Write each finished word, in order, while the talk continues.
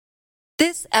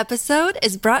This episode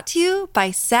is brought to you by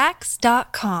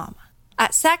Sax.com.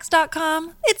 At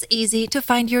Sax.com, it's easy to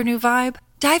find your new vibe.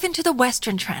 Dive into the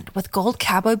Western trend with gold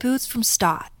cowboy boots from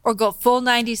Stott, or go full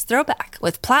 90s throwback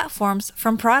with platforms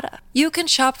from Prada. You can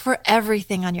shop for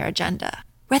everything on your agenda,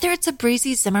 whether it's a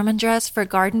breezy Zimmermann dress for a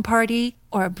garden party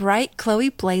or a bright Chloe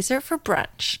blazer for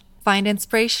brunch. Find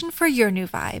inspiration for your new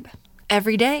vibe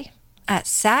every day at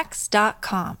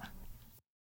Sax.com.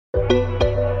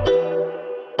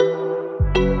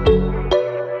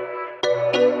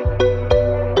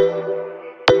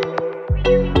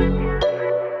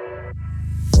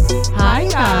 Hi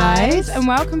guys, and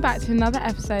welcome back to another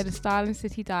episode of Style and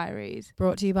City Diaries,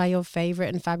 brought to you by your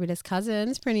favourite and fabulous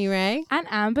cousins, Prinny Ray and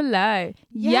Amber Lowe.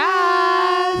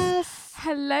 Yes!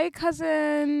 Hello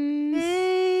cousins.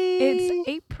 Hey. It's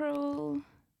April.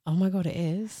 Oh my god, it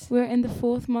is. We're in the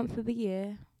 4th month of the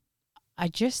year. I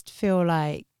just feel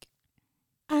like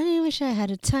I wish I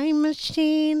had a time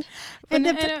machine. I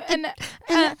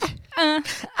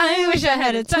wish I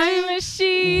had a time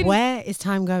machine. Where is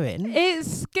time going?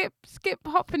 It's skip,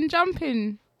 hop and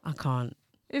jumping. I can't.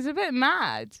 It's a bit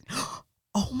mad.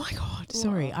 Oh my god,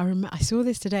 sorry. I saw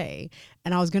this today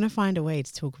and I was going to find a way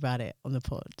to talk about it on the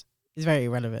pod. It's very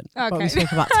irrelevant. Okay. But we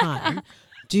spoke about time.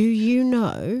 Do you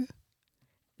know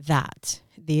that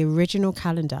the original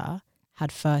calendar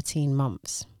had 13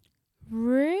 months?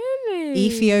 Really?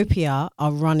 Ethiopia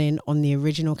are running on the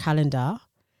original calendar.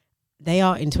 They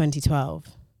are in 2012.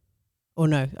 Or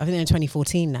no, I think they're in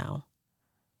 2014 now.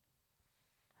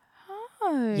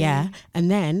 Oh. Yeah. And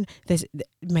then there's,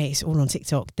 mate, it's all on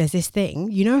TikTok. There's this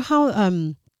thing. You know how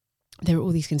there are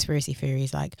all these conspiracy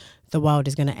theories like the world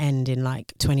is going to end in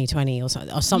like 2020 or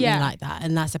something Yeah. like that.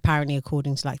 And that's apparently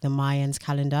according to like the Mayans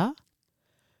calendar.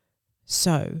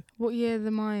 So. What year are the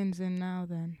Mayans in now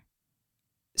then?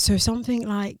 So something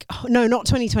like, no, not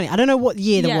 2020. I don't know what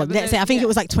year that was. Let's say, I think it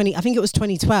was like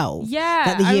 2012. Yeah.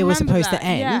 That the year was supposed to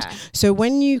end. Yeah. So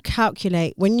when you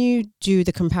do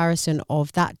the comparison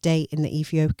of that date in the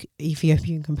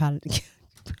Ethiopian comparison.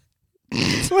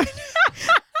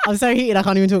 I'm so heated, I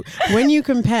can't even talk. When you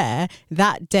compare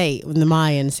that date when the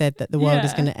Mayan said that the world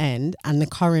is going to end and the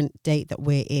current date that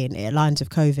we're in, it aligns with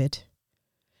COVID.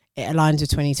 It aligns with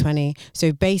 2020.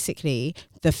 So basically,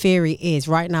 the theory is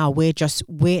right now we're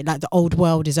like the old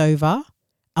world is over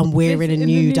and we're in a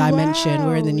new dimension. World.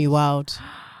 We're in the new world.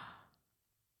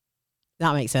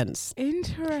 That makes sense.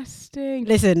 Interesting.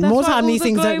 Listen, That's more why time all these the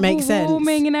things don't make global sense.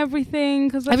 warming and everything,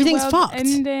 because like, everything's the world's fucked.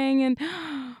 ending and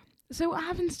so what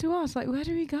happens to us? Like, where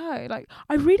do we go? Like,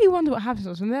 I really wonder what happens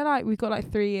to us when they're like, we've got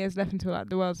like 3 years left until like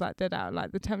the world's like dead out,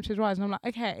 like the temperature's rising. I'm like,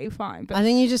 okay, fine. But I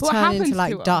think you just what turn happens into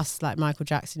like to us? dust, like Michael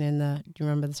Jackson in the. Do you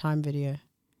remember the Time video?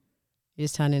 You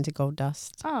just turn into gold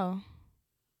dust, Oh,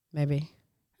 maybe.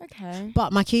 okay.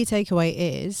 But my key takeaway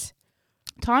is,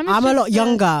 Time. Is I'm a just lot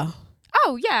younger.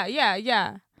 Oh yeah.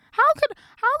 How can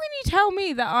you tell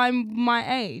me that I'm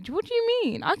my age? What do you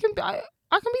mean? I can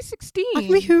be 16. I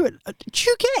can be who? Do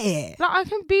you get it? Like, I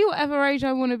can be whatever age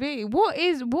I want to be. What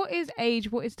is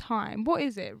age? What is time? What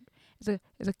is it?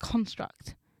 It's a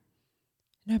construct.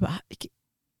 No, but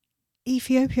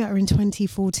Ethiopia are in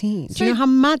 2014. Do So- you know how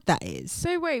mad that is?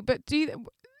 So wait, but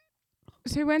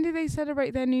so when do they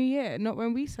celebrate their new year? Not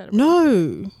when we celebrate.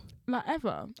 No, Like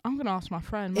ever. I'm gonna ask my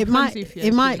friend. it might.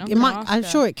 I'm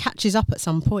sure it catches up at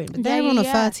some point. But they're on a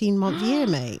 13-month year,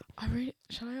 mate.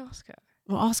 Shall I ask her?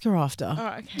 Well, ask her after. All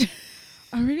right, okay.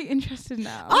 I'm really interested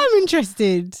now. I'm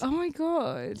interested. Oh my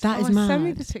god, That is Send me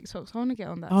mad. the TikToks. I want to get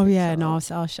on that. Oh yeah, no,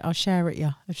 TikTok. I'll share it.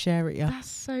 Yeah, I'll share it. Yeah, That's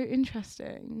so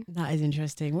interesting. that is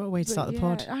interesting. What a way to start the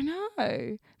pod. I know.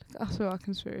 Look at us with our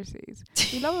conspiracies.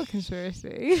 We love a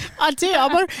conspiracy. I do.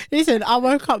 I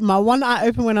woke up, my one eye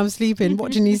open when I'm sleeping,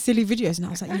 watching these silly videos, and I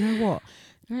was like, you know what?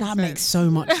 That makes so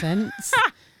much sense.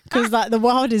 Because like the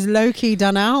world is low key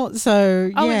done out.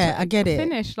 So yeah, I get it.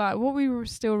 Finished. Like what we were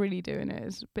still really doing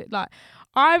is a bit like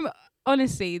I'm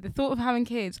honestly the thought of having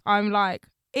kids. I'm like,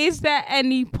 is there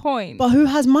any point? But who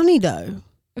has money though?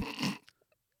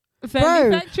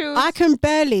 Bro, I can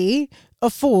barely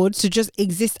afford to just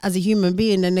exist as a human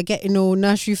being, and they're getting all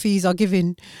nursery fees are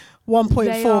giving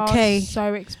 1.4k.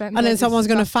 So expensive. And then someone's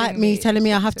going to fight me telling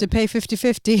me I have to pay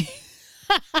 50-50.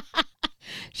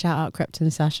 Shout out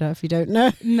Krypton Sasha if you don't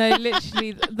know. No,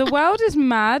 literally, the world is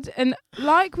mad. And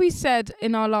like we said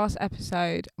in our last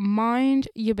episode, mind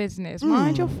your business.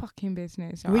 Mind your fucking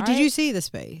business. Did you see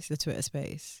the Twitter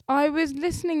space? I was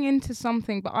listening into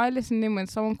something, but I listened in when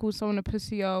someone called someone a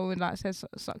pussy and like says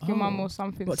suck your mum or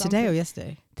something. What, today or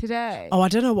yesterday? today. Oh, I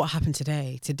don't know what happened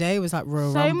today. Today was like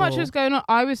Royal So Rumble. much was going on.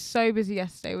 I was so busy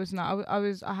yesterday, wasn't I?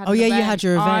 I had. Oh an yeah, you event. had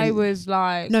your event. I was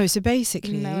like, No, so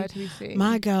basically, nowhere to be seen.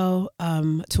 my girl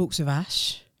talks with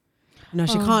Ash. No,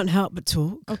 she Oh. can't help but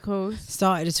talk. Of course.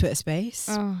 Started a Twitter space.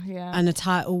 Oh yeah. And the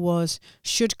title was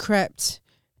 "Should Krept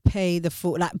pay the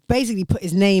full?" Like basically put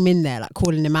his name in there, like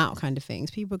calling him out, kind of things.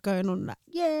 People are going on like,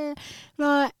 yeah,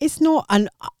 like it's not. And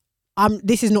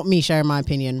this is not me sharing my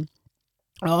opinion,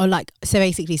 or like so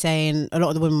basically saying a lot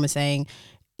of the women were saying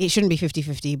it shouldn't be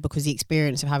 50-50 because the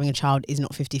experience of having a child is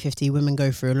not 50-50. Women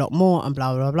go through a lot more and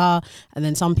blah blah blah. And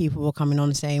then some people were coming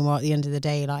on saying, well, at the end of the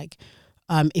day, like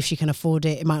if she can afford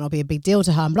it, it might not be a big deal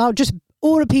to her. And blah, just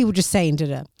all the people just saying to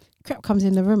her. Krept comes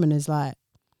in the room and is like,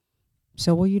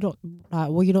 so what you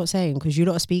not saying? Because you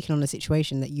lot are speaking on a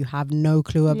situation that you have no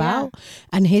clue about.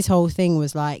 And his whole thing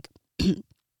was like,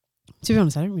 to be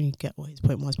honest, I don't really get what his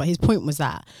point was, but his point was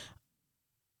that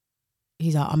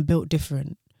he's like, I'm built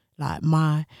different. Like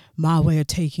my way of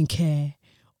taking care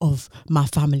of my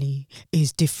family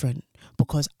is different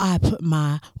because I put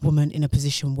my woman in a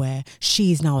position where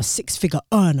she is now a 6-figure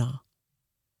earner.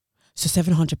 So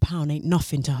 £700 ain't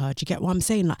nothing to her. Do you get what I'm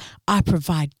saying? Like I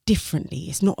provide differently.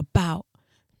 It's not about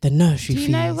the nursery fees.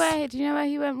 Do you know where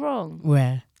he went wrong?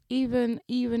 Where? Even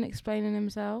explaining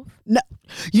himself. No,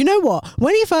 you know what?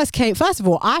 When he first came, first of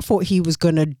all, I thought he was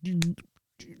gonna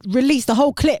release the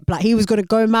whole clip, like he was gonna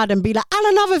go mad and be like, and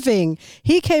another thing.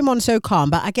 He came on so calm,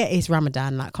 but I get it's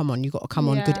Ramadan. Like, come on, you got to come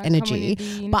on good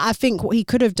energy. But I think what he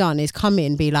could have done is come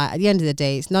in, be like, at the end of the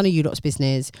day, it's none of you lot's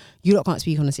business. You lot can't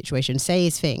speak on the situation. Say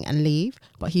his thing and leave.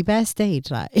 But he bare stayed.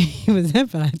 Like he was there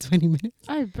for like 20 minutes.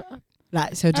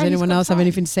 Like, so does anyone else have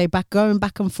anything to say? Going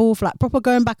back and forth, like proper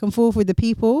going back and forth with the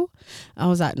people. I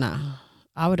was like, nah,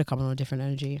 I would have come on a different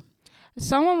energy.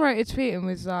 Someone wrote a tweet and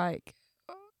was like,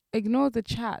 ignore the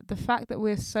chat. The fact that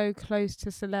we're so close to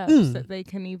celebs that they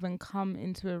can even come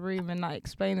into a room and like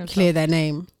explain themselves, clear their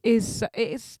name, it's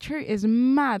true. It's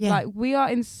mad. Yeah. Like we are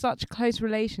in such close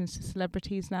relations to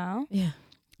celebrities now. Yeah,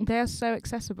 they are so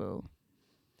accessible.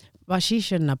 But she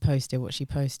shouldn't have posted what she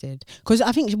posted, because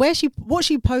I think what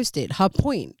she posted, her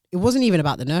point, it wasn't even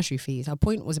about the nursery fees. Her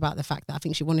point was about the fact that I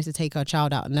think she wanted to take her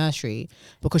child out of nursery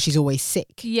because she's always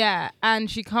sick. Yeah, and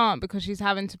she can't because she's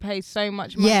having to pay so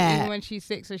much money even when she's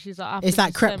sick. So she's like, it's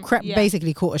like Krept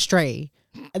basically caught a stray.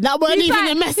 And that wasn't even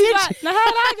a message. No,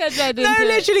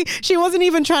 literally, she wasn't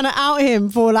even trying to out him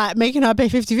for like making her pay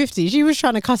 50-50. She was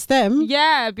trying to cuss them.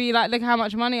 Yeah, be like, look how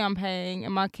much money I'm paying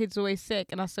and my kid's always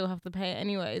sick and I still have to pay it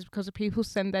anyways because the people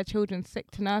send their children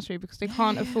sick to nursery because they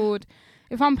can't afford.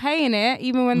 If I'm paying it,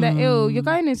 even when they're ill, you're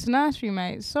going into nursery,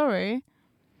 mate. Sorry.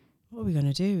 What are we going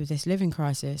to do with this living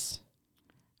crisis?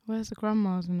 Where's the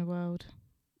grandmas in the world?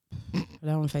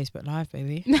 They're on Facebook Live,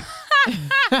 baby.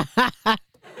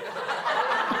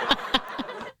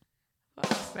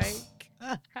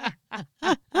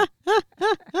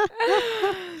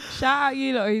 Shout out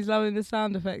you lot who's loving the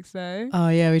sound effects though. Oh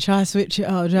yeah, we try to switch it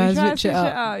up. Switch it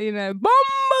up, you know.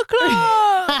 Bomber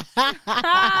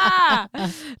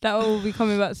That will be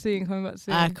coming back soon.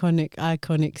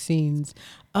 Iconic scenes.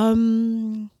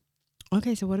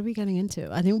 Okay, so what are we getting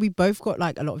into? I think we both got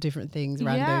like a lot of different things,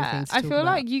 random things to I talk feel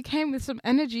about. like you came with some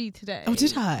energy today. Oh,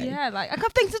 did I? Yeah, like I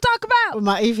got things to talk about. With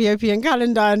my Ethiopian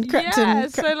calendar and Krept. Yeah,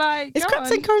 so like, is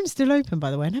Krept and Cone still open, by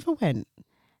the way? I never went.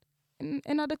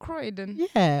 In other Croydon.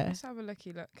 Yeah. Let's have a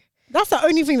looky look. That's the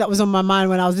only thing that was on my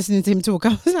mind when I was listening to him talk. I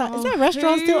was like, is that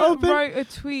restaurant still open? Who wrote a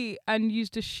tweet and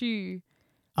used a shoe?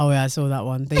 Oh yeah, I saw that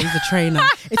one. They used a trainer.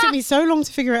 It took me so long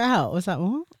to figure it out. I was like,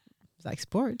 what? It's like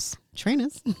sports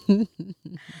trainers.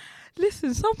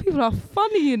 Listen, some people are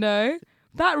funny, you know.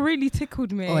 That really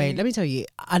tickled me. Oh, wait, let me tell you.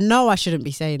 I know I shouldn't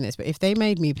be saying this, but if they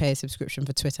made me pay a subscription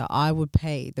for Twitter, I would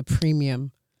pay the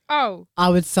premium. Oh. I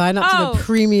would sign up to the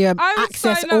premium,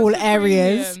 access all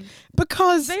areas. Premium.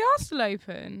 Because they are still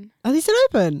open. Are they still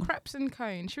open? Krept and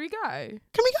Cone. Should we go? Can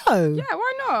we go? Yeah,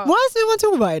 why not? Why is no one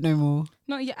talking about it no more?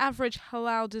 Not your average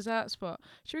halal dessert spot.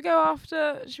 Should we go?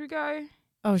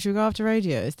 Oh, should we go after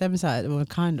radio? It's them side. Well,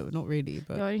 kind of, not really,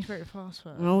 but I need to break fast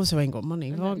first. I also ain't got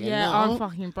money. I'm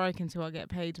fucking broke until I get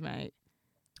paid, mate.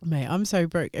 Mate, I'm so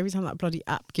broke. Every time that bloody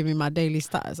app give me my daily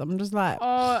status, I'm just like,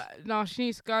 oh no, she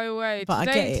needs to go away. But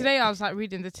today I was like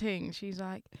reading the thing. She's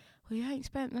like, well, you ain't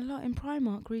spent a lot in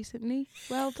Primark recently.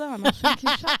 Well done. I was thinking,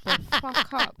 shut the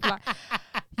fuck up. Like,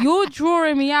 you're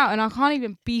drawing me out and I can't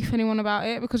even beef anyone about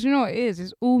it because you know what it is?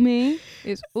 It's all me.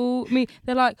 It's all me.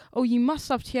 They're like, oh, you must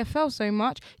love TFL so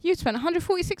much. You spent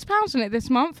 £146 on it this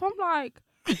month. I'm like,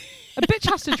 a bitch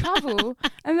has to travel.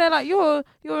 And they're like, you're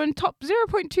in top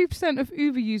 0.2% of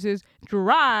Uber users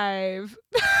drive.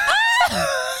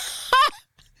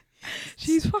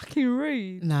 She's fucking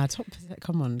rude. Nah, top.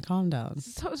 Come on, calm down.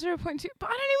 Top 0.2, but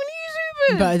I don't even use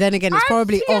Uber. But then again, it's And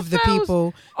probably of the TfLs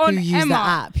people who on use the Emma.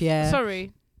 app. Yeah.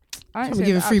 Sorry, I ain't We're saying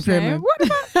giving the free app's name. promo.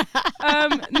 What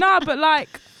about? Nah, but like,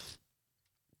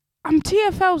 I'm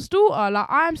TFL's daughter. Like,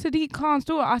 I am Sadiq Khan's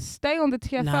daughter. I stay on the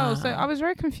TFL, Nah. so I was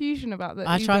very confusion about that.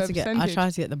 I tried to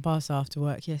get the bus after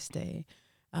work yesterday.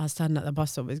 I was standing at the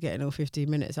bus stop. It was getting all 15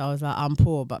 minutes. I was like, I'm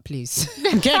poor, but please,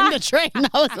 I'm getting the train. I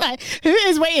was like, who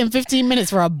is waiting 15 minutes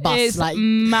for a bus? It's like,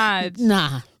 mad.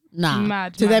 nah.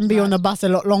 Mad. To then be mad. on the bus a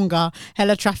lot longer,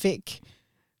 hella traffic,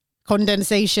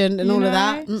 condensation, and You all of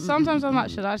know? that. Sometimes I'm like,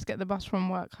 should I just get the bus from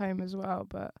work home as well?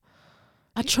 But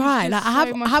I try. it's Like, just I so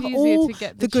have much I have easier all to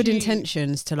get the good tube.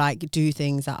 intentions to like do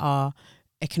things that are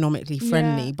economically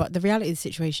friendly, Yeah. but the reality of the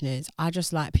situation is, I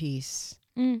just like peace.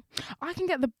 I can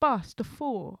get the bus to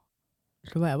 4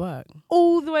 To where I work.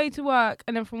 all the way to work,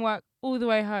 and then from work all the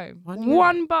way home. Why don't you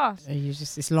One bus. You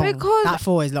just it's long. Because that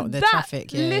 4 is long. The that-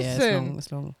 traffic, yeah, listen.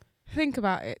 it's long. Think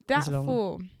about it. That long.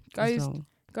 4 It's goes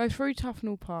long. through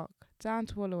Tufnell Park, down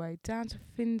to Holloway, down to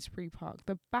Finsbury Park,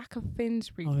 the back of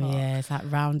Finsbury Oh Park. yeah, it's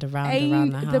like round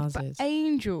around the houses.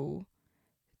 Angel,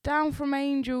 down from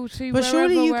Angel to But wherever,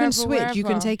 surely you wherever, can switch. You can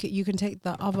wherever. take it. You can take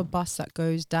the other bus that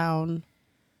goes down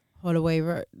Holloway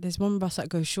Road. There's one bus that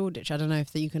goes Shoreditch. I don't know if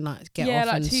you can like get off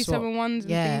like and swap. 271s and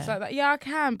Yeah. things like that. Yeah, I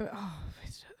can, but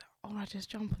I just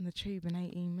jump on the tube in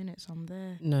 18 minutes. I'm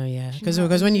there. No, yeah, Do you because know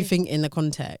what I when you mean? think in the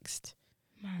context,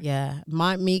 Man. yeah,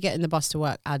 me getting the bus to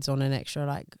work adds on an extra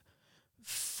like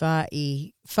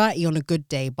 30 on a good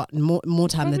day, but more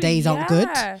time the Probably, days aren't good.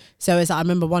 yeah. So it's like, I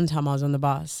remember one time I was on the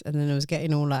bus and then it was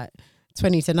getting all like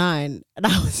 20 to 9 and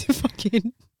I was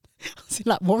in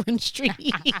like Warren Street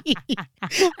and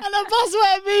the bus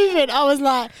weren't moving. I was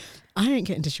like, I ain't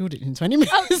getting to Shoreditch in 20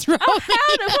 minutes. Right?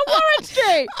 From Warren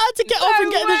Street. I had to get off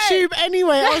and get the tube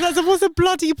anyway. I was like, so what's the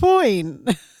bloody point?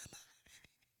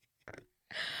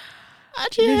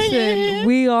 Actually, Listen,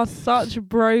 we are such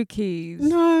brokies.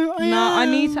 No, I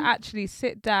need am. to actually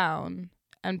sit down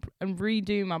and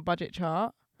redo my budget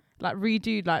chart. Like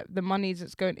redo like the monies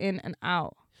that's going in and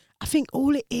out. I think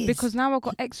all it is Because now I've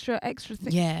got extra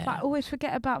things. yeah. Like I always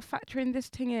forget about factoring this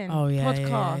thing in. Oh yeah,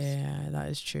 podcast yeah, that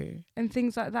is true. and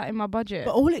things like that in my budget.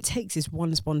 But all it takes is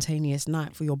one spontaneous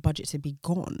night for your budget to be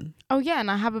gone. Oh yeah, and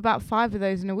I have about 5 of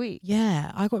those in a week.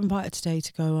 Yeah, I got invited today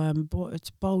to go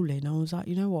to bowling. I was like,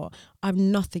 you know what? I have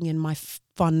nothing in my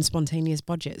fun spontaneous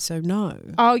budget, so no.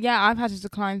 Oh yeah, I've had to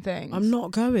decline things. I'm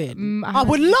not going. I've I had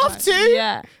would to love decline- to,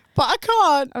 Yeah, but I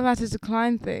can't. I've had to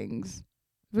decline things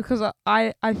because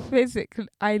I physically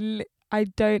I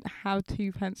don't have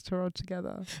 2 pence to roll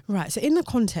together. Right. So in the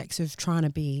context of trying to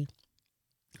be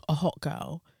a hot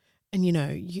girl, and you know,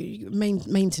 you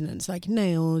maintenance like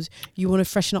nails, you want to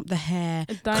freshen up the hair,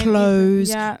 Don't clothes,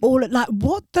 yeah. all like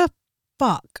what the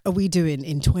fuck are we doing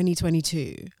in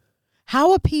 2022?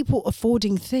 How are people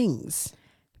affording things?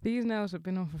 These nails have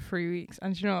been on for 3 weeks,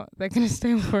 and you know what? They're gonna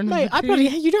stay on for another Mate, I 2 bloody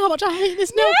you know how much I hate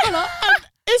this nail colour.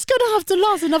 And it's gonna have to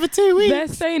last another 2 weeks. They're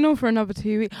staying on for another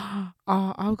 2 weeks. Oh,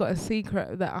 I've got a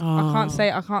secret that I can't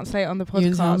say. I can't say it on the You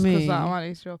didn't tell podcast me. because I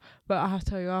want to show. But I have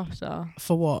to tell you after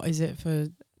For what is it for?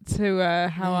 to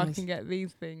how I Nice. can get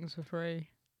these things for free.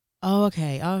 Oh,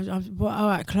 okay. All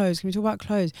right, clothes. Can we talk about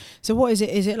clothes? So, what is it?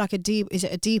 Is it like a deep? Is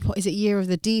it a Depop? Is it year of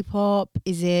the Depop?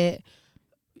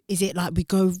 Is it like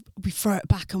we throw it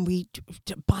back and we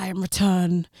buy and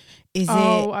return? Is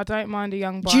I don't mind a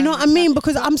young. Do you know what I mean?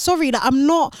 Because I'm sorry that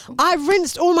I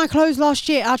rinsed all my clothes last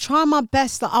year. I tried my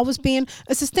best that I was being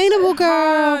a sustainable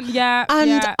girl. Yeah, And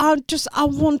yeah. I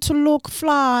want to look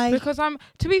fly. Because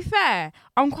to be fair,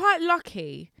 I'm quite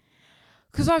lucky.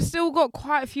 Because I've still got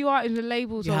quite a few items and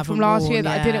labels You on haven't from last worn, year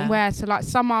that I didn't yeah. wear. So like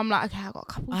summer, I'm like, okay, I got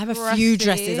a couple. I have a few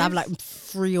dresses. I have like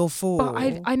 3 or 4.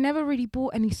 But I never really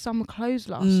bought any summer clothes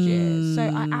last year, so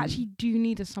I actually do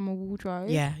need a summer wardrobe.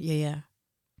 Yeah.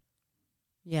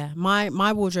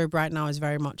 My wardrobe right now is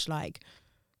very much like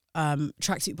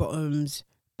tracksuit bottoms,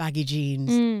 baggy jeans,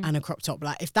 and a crop top.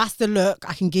 Like if that's the look,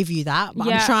 I can give you that. But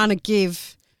Yeah. I'm trying to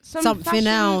give something fashion,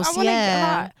 else. I wanna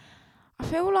Yeah. I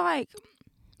feel like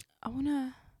I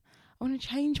wanna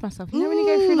change myself. You know when you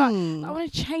go through like I wanna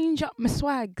change up my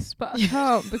swags, but I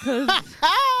can't because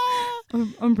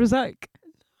I'm broke.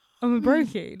 I'm a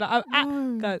brokey.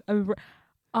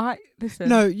 Like listen.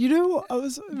 No, you know what? I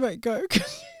was right. Go.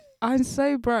 I'm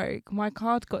so broke. My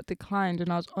card got declined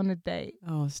and I was on a date.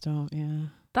 Oh, stop. Yeah.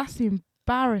 That's the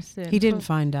embarrassing. He didn't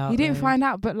find out. He didn't though. find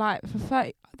out, but like for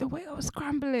 30, the way I was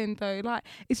scrambling though, like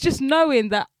it's just knowing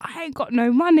that I ain't got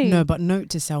no money. No, but note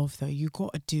to self though, you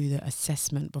got to do the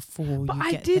assessment before But you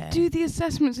I get did there. do the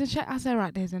assessments and check. I said,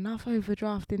 right, there's enough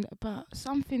overdraft in, but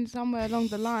something somewhere along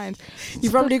the lines. You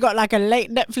probably got like a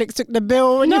late Netflix took the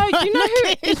bill. When No, you you know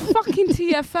who? It's fucking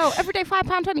TFL. Every day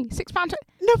 £5.20, £6.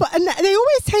 No, but and they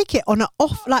always take it on an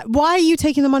off. Like, why are you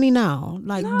taking the money now?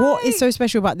 Like, what is so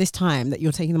special about this time that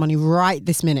you're taking the money right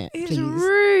this minute? It's please?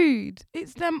 rude.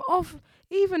 It's them off.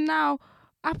 Even now,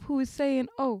 Apple is saying,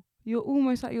 "Oh, you're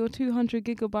almost at your 200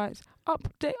 gigabytes.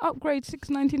 Upgrade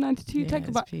 699 to 2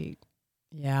 gigabytes."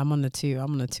 Yeah, I'm on the 2.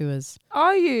 I'm on the 2s.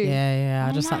 Are you? Yeah.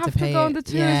 I just had to pay go it. on the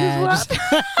 2s as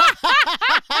well.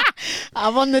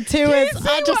 I'm on the 2s.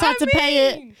 I just had to pay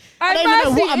it. I don't even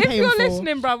know what I'm if paying you're for.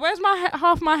 listening, bruv, where's my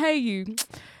half my Hey You?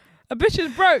 A bitch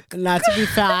is broke. Nah, to be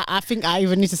fair, I think I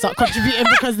even need to start contributing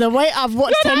because the way I've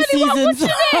watched You're 10 the only one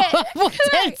seasons. watching I've watched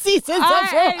 10 seasons of Real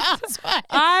Housewives.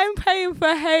 I'm paying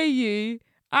for Hey You.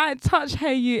 I ain't touched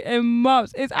Hey You in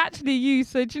months. It's actually you.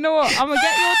 So do you know what? I'm gonna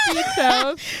get your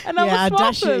details and I'm gonna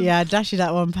swap them. I dash you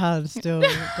that £1 still.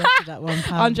 Dash you that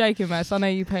 £1. I'm joking, man. So I know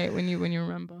you pay it when you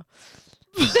remember.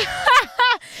 Do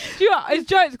you know what? It's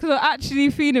jokes because I'm actually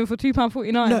feeding for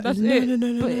 £2.49. That's it.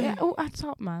 No. But it all adds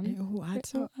up, man. It all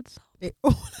adds up. It It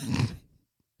all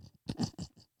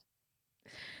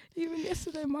Even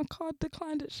yesterday, my card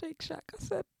declined at Shake Shack. I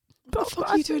said, What the fuck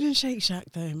are you doing in Shake Shack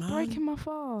though, man? breaking my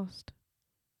fast.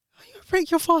 You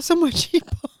break your fast somewhere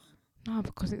cheaper. No,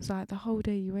 because it's like the whole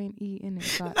day you ain't eating.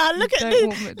 It's like, Nah, look you at don't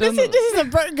this. want This McDonald's. is a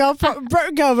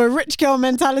broke girl with a rich girl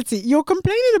mentality. You're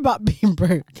complaining about being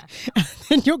broke, and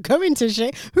then you're going to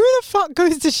Shake. Who the fuck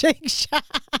goes to Shake Shack?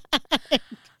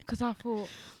 Because I thought,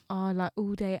 oh, like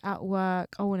all day at work,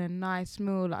 I want a nice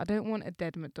meal. Like I don't want a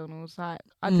dead McDonald's. Like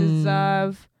I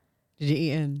deserve. Did you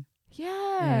eat in?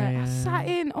 Yeah, I sat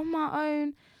in on my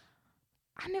own,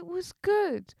 and it was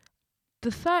good. The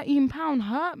 £13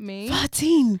 hurt me.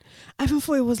 13. I even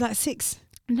thought it was like 6.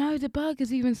 No, the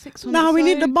burger's even 6 on Now its we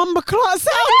need the own. bomber class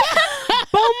out.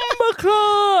 Bomber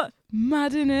clot.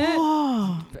 Mad in it,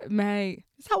 Oh, mate.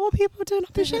 is that what people are doing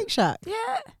up in Shake Shack?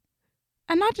 Yeah.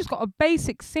 And I just got a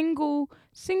basic single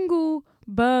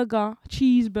burger,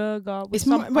 cheeseburger with It's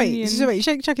some more, wait, onions. so wait,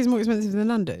 Shake Shack is more expensive than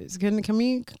Nando's. Can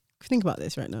we think about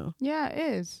this right now? Yeah,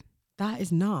 it is. That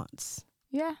is nuts.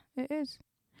 Yeah, it is.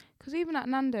 Because even at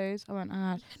Nando's, I went,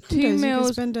 Nando's, two you can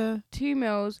meals, spend a 2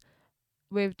 meals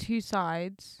with 2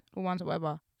 sides or ones or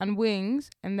whatever, and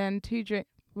wings, and then 2 drinks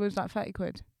was like 30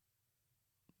 quid.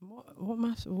 what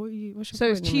maths? What's your So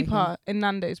it's point you're cheaper in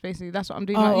Nando's, basically. That's what I'm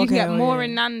doing. Oh, like, you can okay, get oh, more yeah.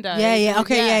 in Nando's. Yeah,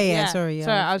 okay, yeah. Sorry, yeah.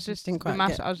 Sorry, I was just Didn't the quite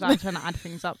maths. get- I was like trying to add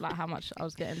things up, like how much I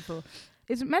was getting for.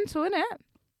 It's mental, isn't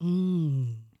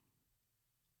it?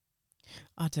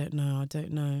 I don't know.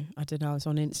 I was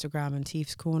on Instagram and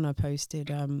Teef's Corner posted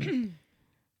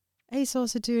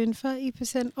ASOS are doing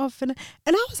 30% off, and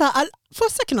I was like, for a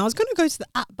second I was going to go to the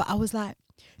app, but I was like,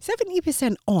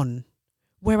 70% on,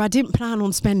 where I didn't plan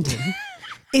on spending,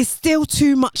 is still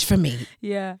too much for me.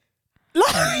 Yeah. Like,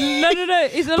 No.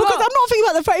 It's a because lot. I'm not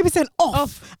thinking about the 30%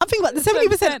 off. I'm thinking about the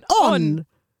 70% on.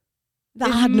 That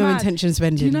It's I had no mad. intention of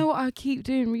spending. Do you know what I keep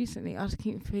doing recently? I just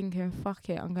keep thinking, fuck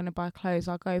it, I'm going to buy clothes.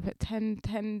 I'll go put 10,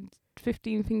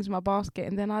 15 things in my basket,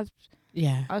 and then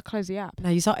Yeah. I'll close the app. Now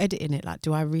you start editing it. Like,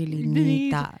 do I really Need-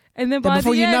 need that? And then Then by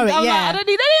before the you end, know it, I'm yeah. like, I don't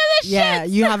need any of this Yeah, shit.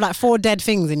 you have like 4 dead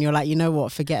things, and you're like, you know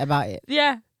what? Forget about it.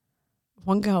 Yeah.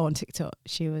 One girl on TikTok,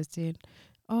 she was doing,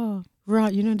 oh,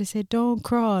 right, you know, they say don't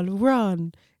crawl,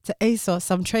 run to ASOS,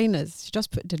 some trainers. She just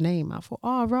put the name. I thought,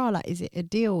 oh, rah, like, is it a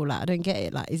deal? Like, I don't get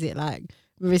it. Like, is it like,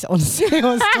 it's on sale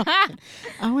or something?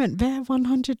 I went, bare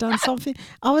 100 done something.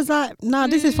 I was like, nah,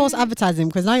 this is false advertising,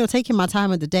 because now you're taking my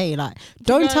time of the day. Like,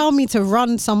 don't tell me to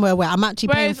run somewhere where I'm actually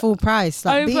paying Whereas full price.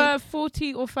 Like, over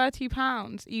 40 or 30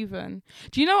 pounds even.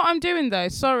 Do you know what I'm doing though?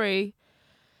 Sorry.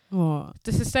 what?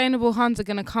 The sustainable Huns are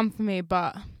going to come for me,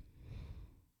 but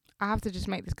I have to just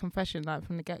make this confession like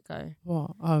from the get-go.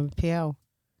 What? Oh, PL.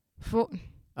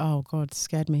 Oh, God,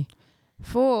 scared me.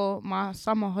 For my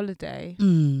summer holiday,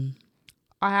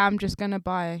 I am just going to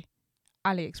buy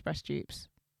AliExpress dupes.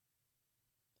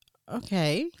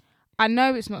 Okay. I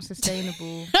know it's not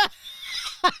sustainable.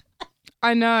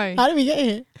 I know. How did we get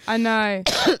here? I know.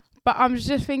 But I'm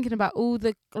just thinking about all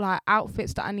the like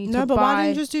outfits that I need to buy. No, but why don't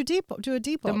you just do a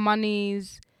Depop? The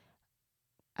monies.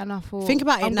 And I thought, Think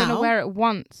about it I'm now. going to wear it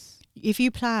once. If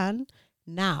you plan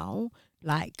now,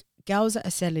 like girls that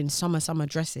are selling summer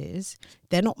dresses,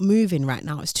 they're not moving right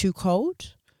now. It's too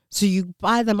cold. So you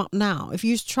buy them up now. If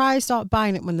you start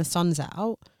buying it when the sun's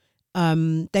out,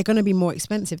 they're going to be more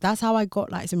expensive. That's how I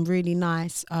got like some really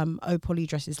nice Opoly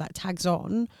dresses, like tags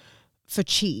on for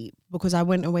cheap, because I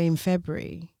went away in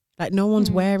February. Like no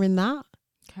one's wearing that.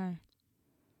 Okay.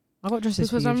 I got dresses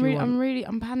because for you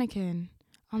I'm panicking.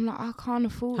 I'm like, I can't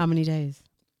afford. How many days?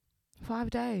 5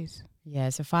 days. Yeah,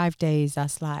 so 5 days,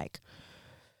 that's like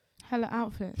Hella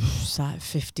outfits. it's like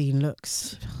 15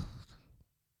 looks.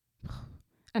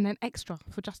 And then extra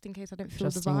for just in case I don't feel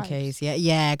Just the vibes. in case.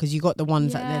 Yeah, because you got the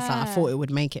ones that there's like, I Yeah. thought it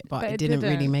would make it, but it didn't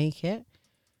really make it.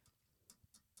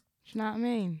 Do you know what I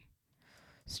mean?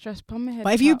 Stress on my head.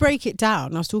 But if you break it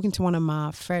down, I was talking to one of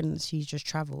my friends, she's just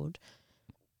travelled.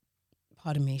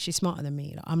 Pardon me, she's smarter than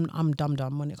me. Like, I'm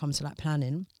dumb when it comes to like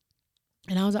planning.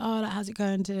 And I was like, oh, like, how's it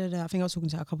going? I think I was talking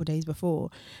to her a couple of days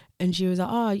before. And she was like,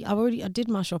 oh, I did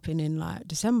my shopping in like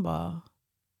December.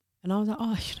 And I was like,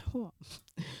 oh, you know what?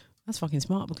 That's fucking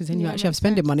smart, because then you actually have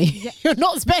spending money. Yeah. You're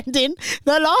not spending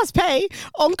the last pay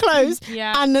on clothes.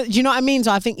 Yeah. And do you know what I mean?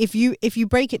 So I think if you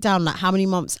break it down, like how many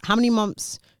months,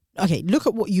 okay, look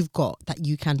at what you've got that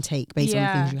you can take based on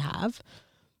the things you have.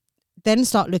 Then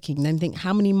start looking, then think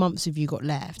how many months have you got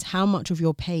left? How much of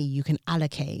your pay you can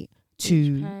allocate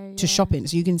to shopping.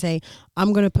 So you can say,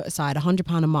 I'm going to put aside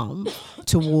 £100 a month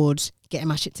towards getting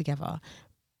my shit together.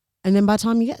 And then by the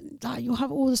time you get that, you'll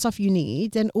have all the stuff you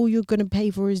need. Then all you're going to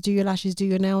pay for is do your lashes, do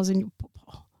your nails, and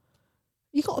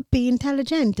you got to be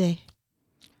intelligent. I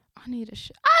need a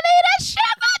sugar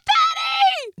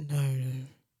daddy. No.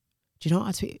 Do you know what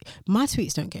I tweet? My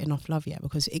tweets don't get enough love yet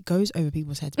because it goes over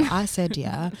people's heads. But I said,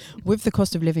 with the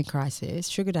cost of living crisis,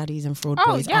 sugar daddies and fraud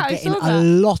boys are getting a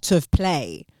lot of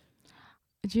play.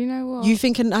 Do you know what? You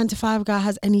think a 9-to-5 guy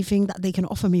has anything that they can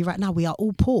offer me right now? We are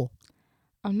all poor.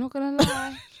 I'm not going to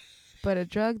lie. But a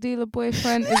drug dealer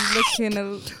boyfriend is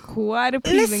looking quite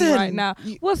appealing right now.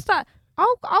 What's that?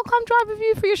 I'll come drive with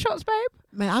you for your shots, babe.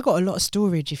 Man, I got a lot of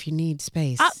storage if you need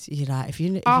space. If you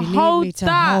need me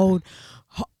to hold.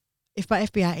 If my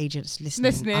FBI agent's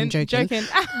listening, I'm joking. But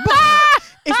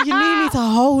if you need me to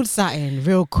hold something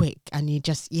real quick and you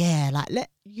just,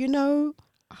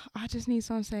 I just need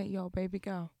someone to say, yo, baby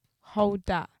girl, hold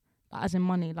that. Like, as in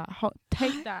money, like,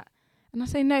 take that. And I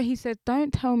say no. He said,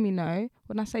 don't tell me no.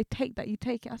 When I say take that, you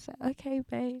take it. I said, okay,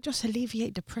 babe. Just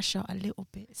alleviate the pressure a little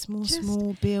bit.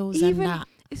 Small bills and that.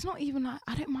 It's not even like,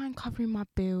 I don't mind covering my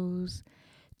bills.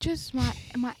 Just my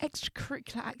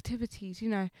extracurricular activities,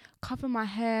 cover my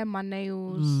hair, my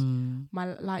nails,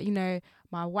 my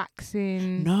my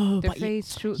waxing. No, the but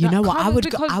face you know what?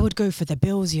 I would go for the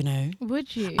bills.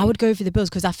 Would you? I would go for the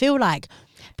bills because I feel like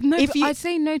I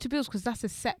say no to bills because that's a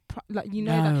set. That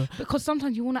because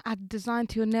sometimes you want to add design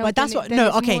to your nails. But that's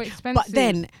But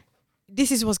then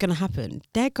this is what's gonna happen.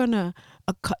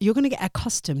 You're gonna get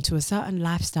accustomed to a certain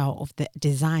lifestyle of the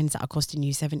designs that are costing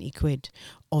you 70 quid,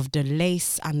 of the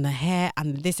lace and the hair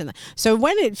and this and that. So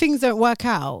when things don't work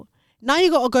out, now you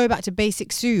got to go back to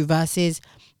basic Sue versus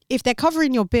if they're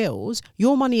covering your bills,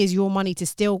 your money is your money to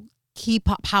still keep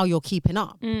up how you're keeping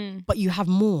up, but you have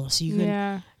more, so you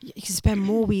can spend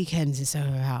more weekends in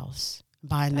Soho House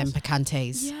buying them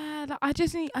Picantes. Yeah,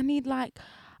 I need like.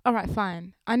 All right,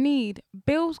 fine. I need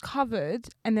bills covered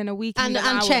and then a weekend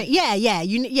allowance.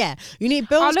 You need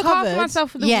bills covered. I'll look after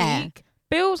myself for the week.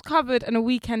 Bills covered and a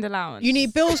weekend allowance. You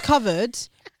need bills covered,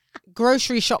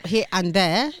 grocery shop here and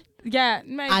there. Yeah,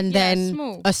 maybe. And then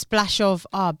small. a splash of,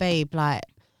 babe, like.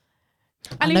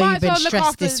 And I know you might you've been as well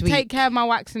stressed this week. Take care of my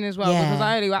waxing as well because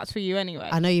I only wax for you anyway.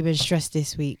 I know you've been stressed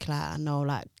this week. Like, I know,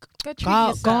 like. Go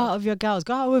out with your girls.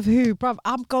 Go out with who, bruv?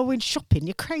 I'm going shopping.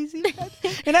 You're crazy. You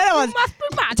know that one. Must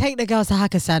be mad. Take the girls to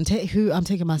Hakkasan. I'm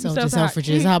taking myself to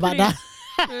Selfridges. How about that?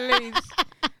 Please.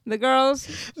 The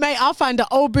girls. Mate, I'll find an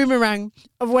old boomerang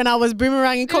of when I was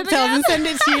boomeranging cocktails and send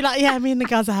it to you. Like, me and the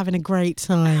girls are having a great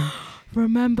time.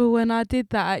 Remember when I did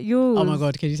that at yours? Oh my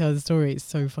God, can you tell the story? It's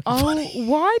so fucking funny.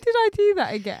 Why did I do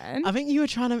that again? I think you're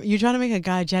trying to make a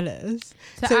guy jealous.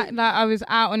 To act like I was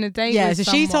out on a date with so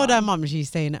someone. she told her mum she's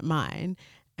staying at mine.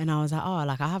 And I was like,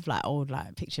 I have like old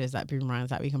like pictures, like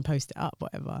boomerangs, like we can post it up,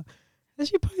 whatever. And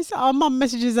she posted, our mum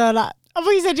messages her like, I thought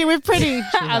you said you were pretty.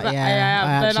 I was like,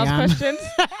 yeah, don't ask questions.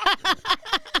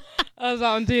 I was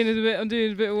like, I'm doing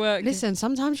a bit of work. Listen,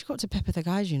 sometimes you got to pepper the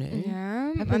guys,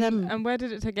 Yeah. Pepper them. And where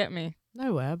did it get me?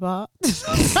 Nowhere, but you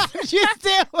still.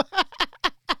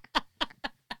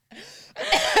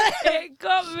 It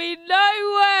got me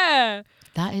nowhere.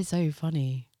 That is so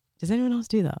funny. Does anyone else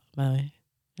do that, by the way?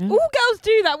 Yeah. All girls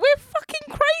do that. We're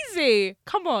fucking crazy.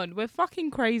 Come on, we're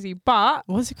fucking crazy. But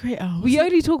we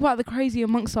only talk about the crazy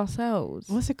amongst ourselves.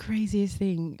 What's the craziest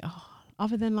thing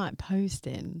other than like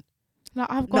posting? Like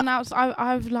I've gone out.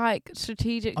 I've like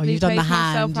strategically. Oh, you've done the placed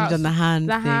myself hand. You've done the hand.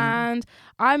 The thing. hand.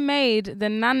 I made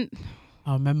the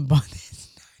I remember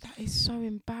this. That is so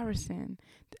embarrassing.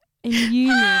 In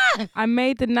uni, I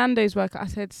made the Nando's worker. I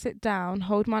said, sit down,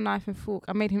 hold my knife and fork.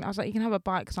 I was like, you can have a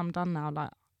bite because I'm done now. Like,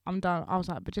 I'm done. I was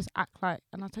like, but just act like.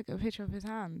 And I took a picture of his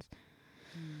hands.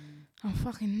 I'm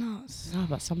fucking nuts. No,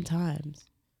 but sometimes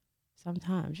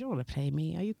you don't want to play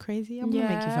me. Are you crazy? I'm going to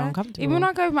make you feel uncomfortable. Even when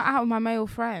I go out with my male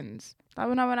friends, like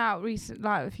when I went out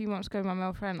like a few months ago with my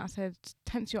male friend, I said,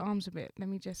 tense your arms a bit. Let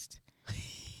me just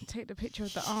take the picture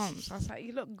of the arms. I was like,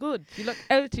 you look good. You look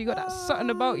healthy. You got that something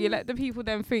about you. Let the people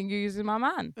then think you're using my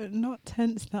man. But not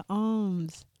tense the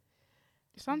arms.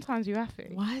 Sometimes you have to.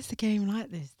 Why is the game like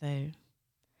this though?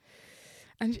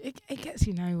 And it gets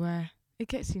you nowhere. It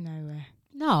gets you nowhere.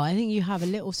 No, I think you have a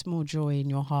little small joy in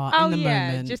your heart in the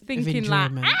moment. Just thinking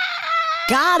like,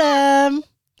 got him.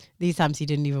 These times he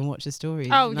didn't even watch the story.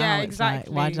 Oh yeah,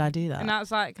 exactly. Like, why did I do that? And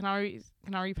that's like, can I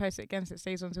repost it again so it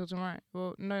stays on until tomorrow?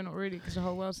 Well, no, not really, because the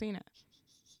whole world's seen it.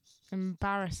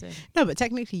 Embarrassing. No, but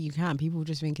technically you can. People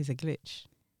just think it's a glitch.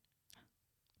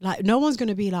 Like no one's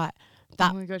gonna be like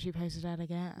that. Oh my god, she posted that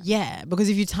again. Yeah, because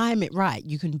if you time it right,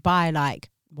 you can buy like.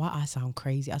 What? I sound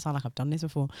crazy. I sound like I've done this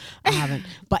before. I haven't.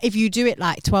 But if you do it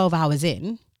like 12 hours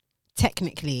in,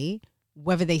 technically,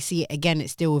 whether they see it again,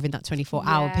 it's still within that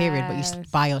 24-hour period. But you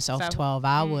buy yourself 12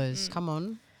 hours. Come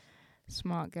on.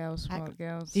 Smart girls.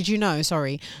 Did you know,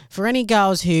 sorry, for any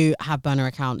girls who have burner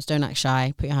accounts, don't act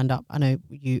shy, put your hand up. I know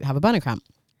you have a burner account.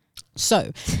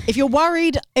 So if you're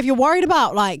worried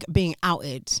about like being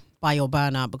outed by your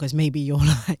burner because maybe you're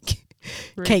like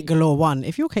Cake Galore 1.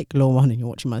 If you're Cake Galore 1 and you're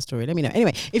watching my story, let me know.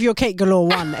 Anyway, if you're Cake Galore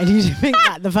 1 and you think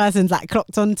that the person's like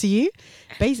clocked onto you,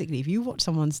 basically if you watch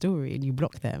someone's story and you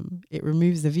block them, it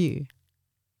removes the view.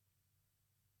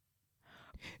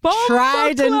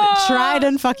 Tried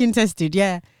and fucking tested,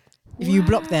 yeah. If you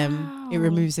block them, it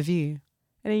removes the view.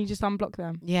 And then you just unblock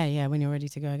them. Yeah, when you're ready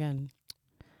to go again.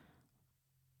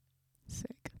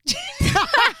 Sick.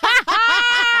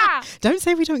 Don't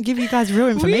say we don't give you guys real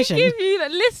information. We give you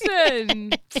that.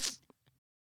 Listen.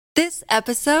 This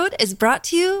episode is brought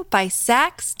to you by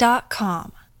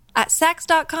Sax.com. At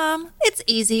Sax.com, it's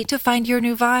easy to find your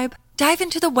new vibe. Dive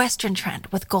into the Western trend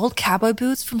with gold cowboy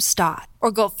boots from Stott, or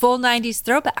go full 90s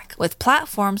throwback with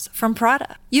platforms from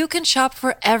Prada. You can shop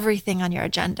for everything on your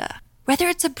agenda, whether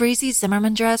it's a breezy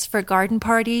Zimmermann dress for a garden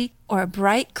party or a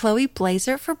bright Chloe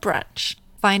blazer for brunch.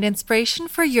 Find inspiration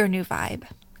for your new vibe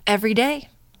every day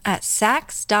at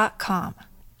Sax.com.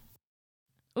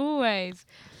 Always.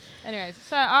 Anyways,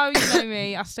 so you know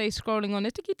me, I stay scrolling on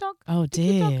the TikTok. Oh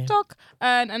dear. TikTok.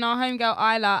 And our homegirl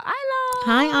Isla.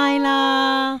 Hi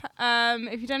Isla.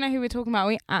 If you don't know who we're talking about,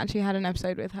 we actually had an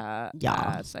episode with her.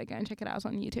 Yeah. So go and check it out. It's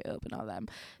on YouTube and all them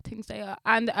things they are.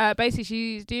 And basically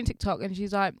she's doing TikTok and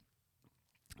she's like,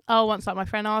 oh, once like my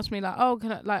friend asked me like, oh,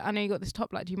 can I, like, I know you got this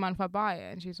top, like, do you mind if I buy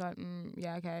it? And she's like,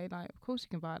 yeah, okay, like, of course you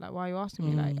can buy it. Like, why are you asking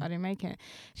me? Like, I didn't make it.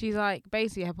 She's like,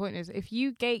 basically her point is, if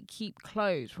you gatekeep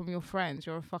clothes from your friends,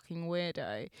 you're a fucking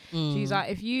weirdo. She's like,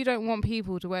 if you don't want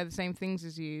people to wear the same things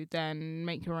as you, then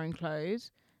make your own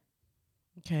clothes.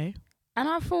 Okay. And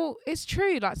I thought, it's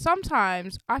true. Like,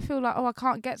 sometimes I feel like, oh, I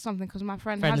can't get something because my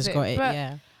friend has it. Got it, but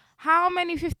yeah. how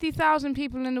many 50,000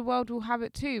 people in the world will have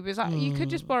it too? Because like, you could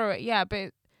just borrow it, yeah,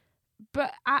 but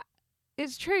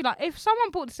it's true. Like, if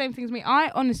someone bought the same thing as me, I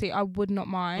would not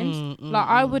mind.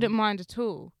 I wouldn't mind at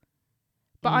all.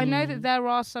 But I know that there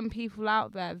are some people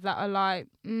out there that are like,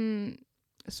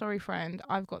 sorry, friend,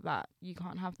 I've got that. You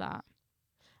can't have that.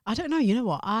 I don't know. You know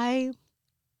what?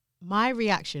 My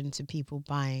reaction to people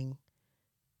buying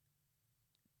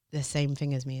the same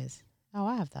thing as me is, oh,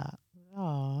 I have that.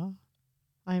 Oh,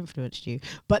 I influenced you.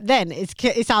 But then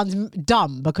it sounds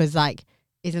dumb because, like,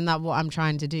 isn't that what I'm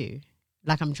trying to do?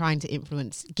 Like, I'm trying to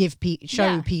influence,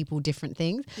 show people different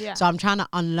things. Yeah. So I'm trying to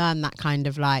unlearn that kind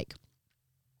of like.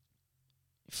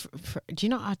 Do you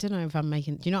know? I don't know if I'm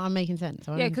making. Do you know what I'm making sense?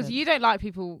 Yeah, because you don't like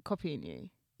people copying you.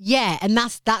 Yeah, and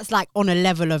that's like on a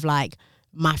level of like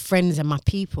my friends and my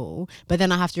people. But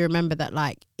then I have to remember that,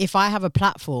 like, if I have a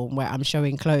platform where I'm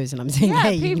showing clothes and I'm saying,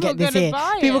 hey, you can get this here,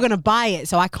 people are gonna buy it.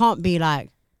 So I can't be like,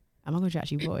 am I going to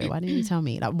actually bought it? Why didn't you tell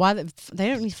me? Like, why they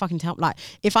don't need to fucking tell. Like,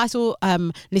 if I saw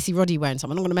Lissy Roddy wearing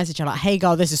something, I'm going to message her like, hey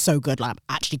girl, this is so good. Like, I'm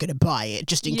actually going to buy it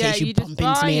just in case you bump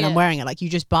into me and I'm wearing it. Like, you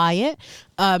just buy it.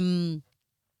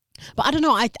 But I don't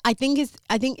know. I think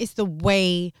it's the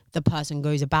way the person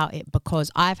goes about it,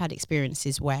 because I've had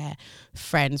experiences where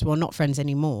friends, well, not friends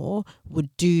anymore,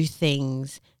 would do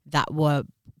things that were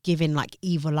given like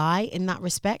evil eye in that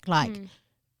respect. Like,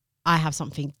 I have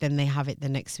something, then they have it the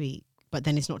next week. But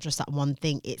then it's not just that one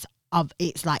thing. It's of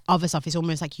it's like other stuff. It's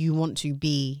almost like you want to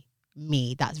be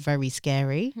me. That's very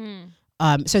scary.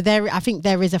 So I think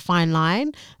there is a fine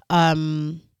line.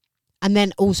 And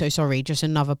then also, sorry, just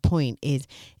another point is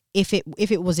if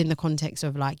it was in the context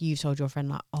of like you've told your friend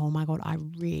like, oh my God, I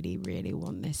really, really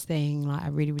want this thing, like I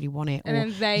really, really want it. And or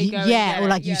then they go or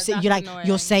like yeah, you're like annoying.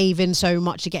 you're saving so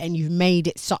much to get and you've made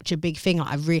it such a big thing.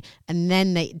 Like and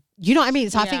then you know what I mean?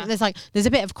 So I think there's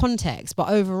a bit of context, but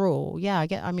overall, yeah, I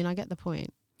get the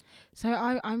point. So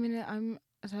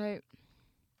so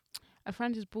a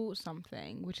friend has bought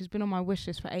something which has been on my wish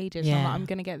list for ages. Yeah. So I'm like, I'm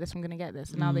gonna get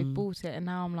this, and now they've bought it, and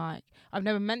now I'm like, I've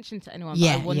never mentioned to anyone that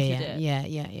Yeah, I wanted it.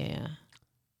 Yeah.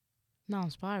 Now I'm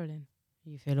spiraling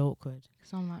You feel awkward.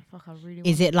 because I'm like, fuck, I really want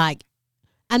Is it like,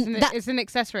 and it's an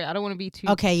accessory. I don't want to be too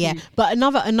okay, yeah. too- But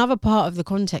another part of the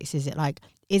context is it like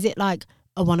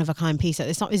a one of a kind piece?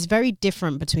 It's very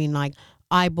different between like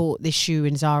I bought this shoe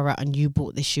in Zara and you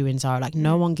bought this shoe in Zara. Like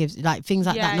no one gives like things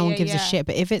like that. No one gives a shit.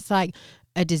 But if it's like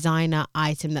a designer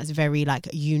item that's very like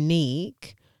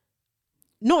unique,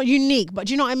 not unique, but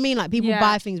do you know what I mean? Like people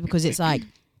buy things because it's like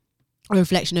a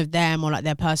reflection of them or like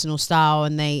their personal style,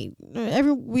 and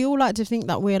we all like to think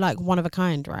that we're like one of a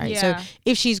kind, right? So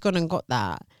if she's gone and got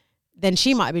that, then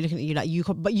she might be looking at you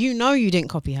like but you know you didn't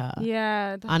copy her.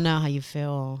 Yeah, I know how you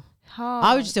feel. hard.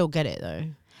 I would still get it though.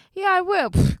 Yeah, I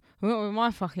will. Not with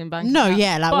my fucking bank. No, account.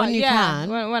 yeah, like But when you can.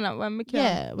 When we can.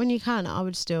 Yeah, when you can, I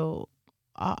would still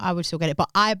get it. But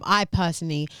I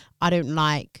personally, I don't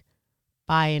like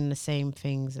buying the same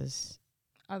things as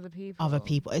Other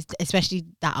people, especially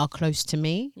that are close to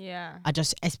me. Yeah. I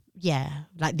just,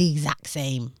 like the exact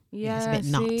same. Yeah, it's a bit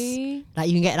nuts. see? Like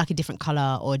you can get like a different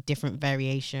color or a different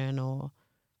variation, or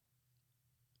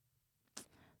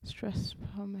Stress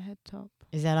on my head top.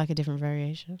 is there like a different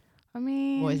variation? I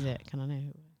mean, What is it? Can I know?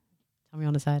 Tell me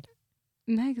on the side.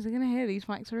 No, because they're gonna hear these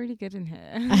mics are really good in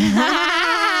here.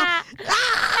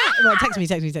 Well, text me.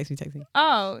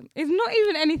 Oh, it's not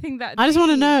even anything that. I just want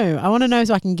to deep. know. I want to know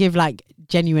so I can give like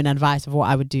genuine advice of what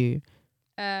I would do.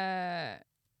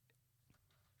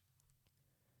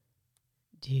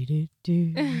 Do.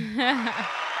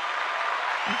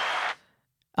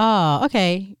 Oh,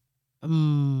 okay.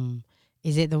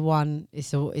 Is it the one?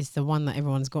 It's the one that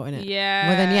everyone's got in it. Yeah.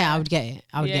 Well then, yeah, I would get it.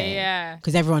 I would get it. Yeah.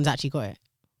 Because everyone's actually got it.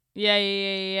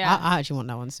 Yeah. I actually want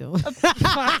that one still.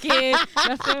 Fucking.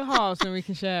 That's so hard, so we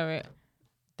can share it.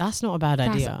 That's not a bad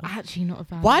idea. That's actually not a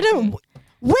bad. Why idea. don't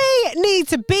we need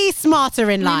to be smarter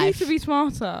in life? We need to be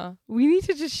smarter. We need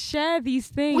to just share these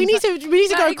things. We need to go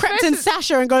like, Crept and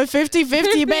Sasha and go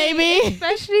 50-50, baby.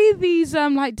 Especially these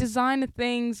like designer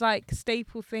things, like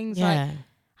staple things. Yeah. Like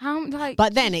how like.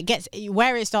 But then it gets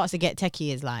where it starts to get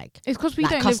techie is like It's because we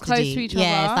like don't custody. live close to each other.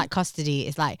 Yeah, it's like custody.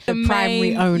 It's like the main,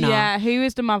 primary owner. Yeah, who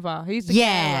is the mother? Who's the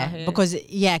carer here? because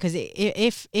because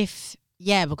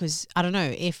I don't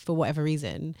know if for whatever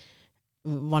reason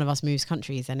one of us moves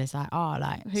countries and it's like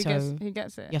who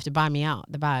gets it? you have to buy me out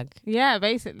the bag. Yeah,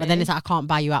 basically. But then it's like I can't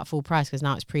buy you out full price because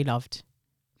now it's pre-loved.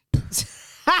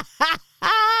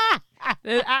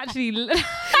 There's actually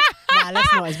Nah,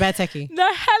 let's not. It's bare techie.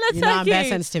 no hella You know I'm bare techie.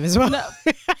 sensitive as well. No.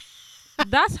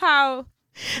 That's how.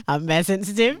 I'm bare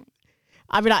sensitive.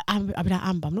 I'll be like, Amber,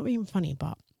 I'm not being funny,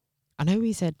 but I know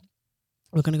we said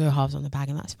we're gonna go halves on the bag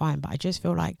and that's fine, but I just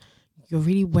feel like you're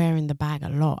really wearing the bag a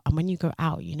lot, and when you go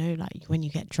out, you know, like when you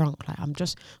get drunk, like I'm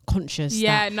just conscious.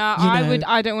 Yeah, that, no, you know,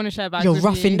 I don't want to share bags. You're with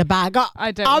roughing you. the bag up.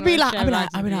 I don't. I'll wanna be like, share bags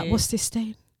with you. what's this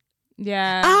stain?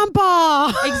 Yeah.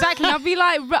 Amber. Exactly. I'll be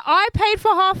like, I paid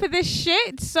for half of this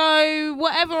shit, so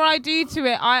whatever I do to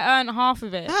it, I earn half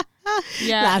of it.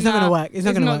 Yeah, Nah, it's not gonna work. It's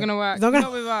not gonna work. It's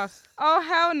not with us. Oh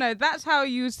hell no! That's how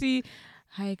you see.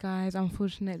 Hey guys,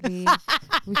 unfortunately,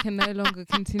 we can no longer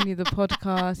continue the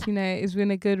podcast. You know, it's been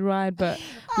a good ride, but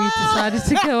we've decided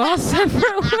to go our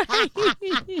separate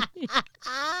ways.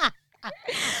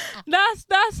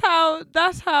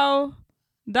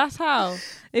 That's how.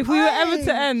 If we were ever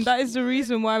to end, that is the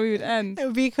reason why we would end. It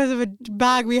would be because of a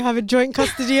bag we have a joint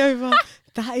custody over.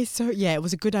 That is so. Yeah, it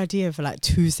was a good idea for like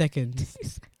 2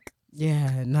 seconds.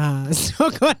 Yeah, nah, it's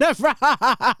not gonna run.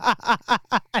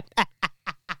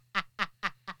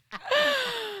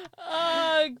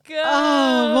 Oh god!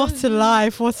 Oh, what a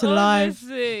life! What a life!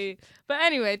 Honestly. But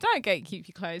anyway, don't gatekeep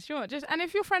your clothes. You know what? And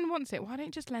if your friend wants it, why don't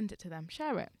you just lend it to them?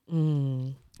 Share it.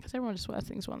 Because everyone just wears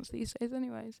things once these days,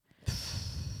 anyways.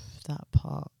 That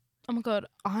part. Oh my god,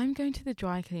 I'm going to the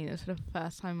dry cleaners for the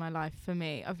first time in my life. For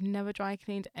me, I've never dry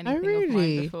cleaned anything of mine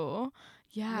really? before.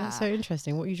 Yeah, That's so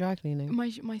interesting. What are you dry cleaning? my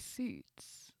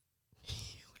suits.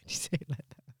 Why'd you say it like that?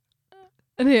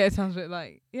 And yeah, it sounds a bit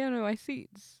like my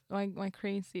suits, my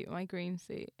cream suit, my green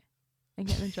suit, and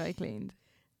get them dry cleaned.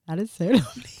 That is so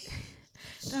lovely.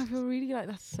 I feel really like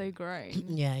that's so grown.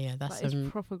 Yeah, that's Like,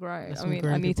 it's proper grown. that's I some mean, I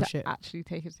grown need people to shit. actually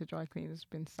take it to dry clean. It's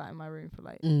been sat in my room for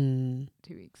like 'em.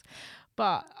 2 weeks.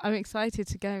 But I'm excited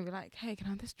to go and be like, hey, can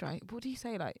I have this dry? What do you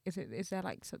say? Like, is there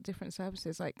like different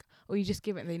services? Like, or you just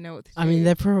give it and they know what to do? I mean,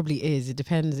 there probably is. It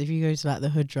depends. If you go to like the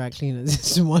hood dry cleaners,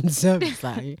 it's one service.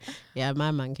 Like, yeah, my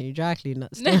man, can you dry clean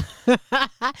that stuff?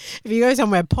 If you go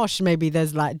somewhere posh, maybe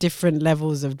there's like different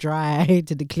levels of dry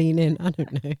to the cleaning. I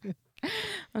don't know.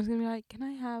 I was gonna be like, can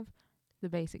I have the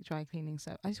basic dry cleaning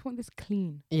stuff? I just want this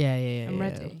clean. Yeah. I'm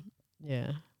ready.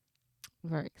 Yeah.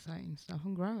 Very exciting stuff.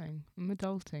 I'm growing. I'm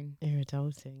adulting. You're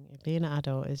adulting. Being an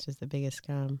adult is just the biggest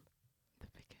scam. The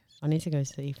biggest. I need to go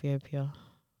to Ethiopia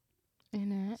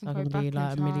In it. so I can be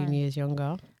like a million years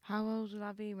younger. How old will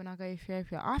I be when I go to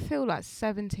Ethiopia? I feel like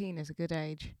 17 is a good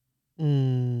age.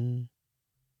 No,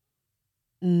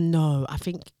 I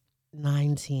think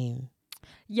 19.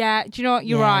 Yeah, do you know what?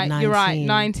 You're Yeah, right. 19. You're right.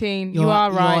 19. You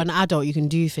are right. You're an adult. You can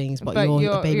do things, but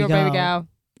you're a baby you're a girl. baby girl.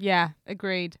 Yeah,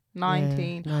 agreed.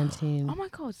 19. Yeah, 19. Oh my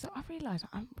God. So I realised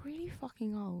I'm really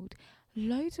fucking old.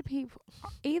 Loads of people,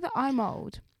 either I'm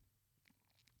old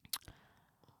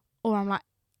or I'm like,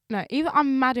 no, either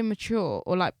I'm mad immature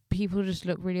or like people just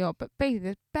look really old. But basically,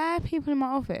 there's bare people in my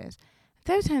office.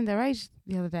 They were telling their age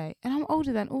the other day, and I'm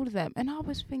older than all of them. And I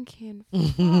was thinking,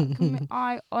 fuck me,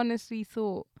 I honestly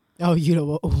thought Oh, you know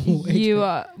what?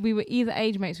 we were either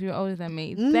age mates, we were older than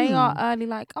me. They are early,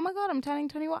 like, oh my God, I'm turning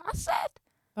 21. I said,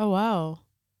 Oh, wow.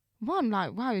 one,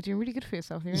 like, wow, you're doing really good for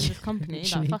yourself. You're in this company,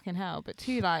 like, fucking hell. But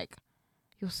two, like,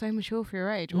 you're so mature for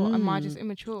your age. Or am I just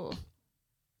immature?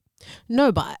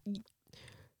 No, but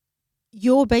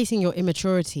you're basing your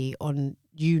immaturity on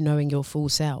you knowing your full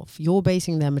self. You're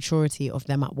basing their maturity of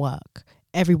them at work.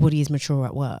 Everybody is mature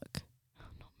at work. Not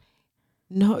me.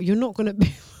 No, you're not going to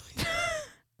be...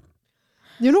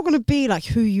 You're not going to be like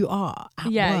who you are at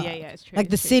work. Yeah, it's true.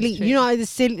 Like it's the true, silly, it's true. you know,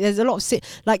 there's a lot of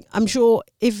like, I'm sure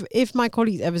if my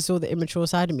colleagues ever saw the immature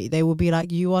side of me, they will be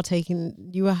like, you are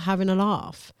having a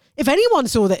laugh. If anyone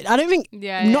saw that, I don't think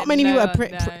not many people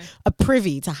are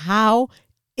privy to how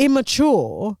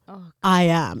immature I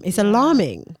am. It's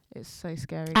alarming. It's so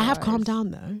scary. I have calmed down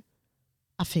though.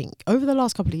 I think over the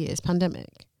last couple of years,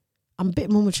 pandemic, I'm a bit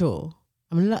more mature.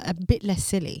 I'm a bit less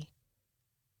silly.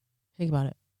 Think about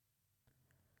it.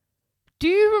 Do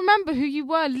you remember who you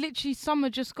were literally summer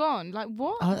just gone? Like,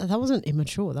 what? That wasn't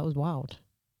immature. That was wild.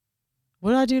 What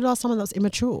did I do last summer that was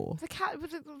immature? The cat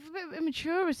with a bit of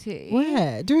immaturity.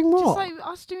 Where? Doing what? Just like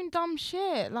us doing dumb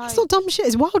shit. Like, it's not dumb shit.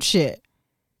 It's wild shit.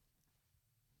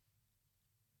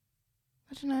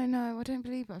 I don't know. No, I don't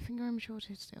believe it. I think you're immature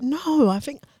too still. No, I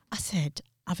think I said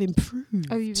I've improved.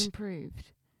 Oh, you've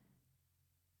improved.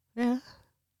 Yeah.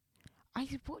 I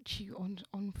watch you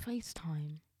on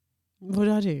FaceTime. What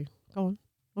did I do? Go on.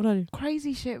 What did I do?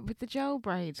 Crazy shit with the gel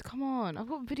braids. Come on, I've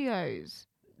got videos.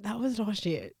 That was last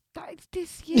year. That's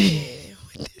this year.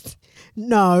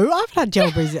 No, I've had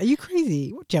gel braids. Are you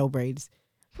crazy? What gel braids?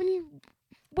 When you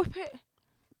whip it.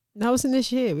 That wasn't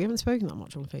this year. We haven't spoken that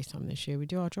much on FaceTime this year. We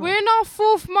do our job. We're in our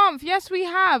 4th month. Yes, we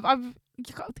have. Come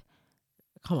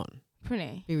on.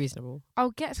 Prinny. Be reasonable.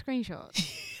 I'll get screenshots.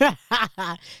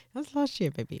 That was last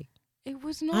year, baby. It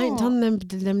was not. I ain't done them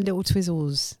little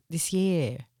twizzles this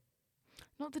year.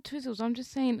 Not the twizzles. I'm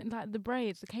just saying, like the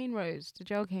braids, the cane rows, the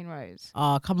gel cane rows.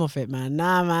 Oh, come off it, man.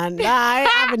 Nah, man. Nah, I ain't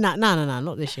having that. No,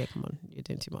 not this year. Come on. You're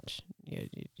doing too much.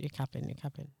 You're capping.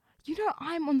 You know,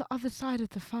 I'm on the other side of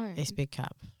the phone. It's big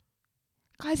cap.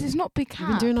 Guys, it's not big cap.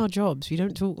 We've been doing our jobs. We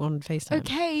don't talk on FaceTime.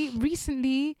 Okay,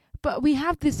 recently, but we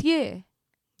have this year.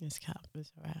 It's cap.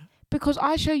 It's all right. Because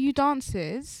I show you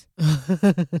dances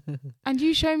and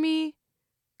you show me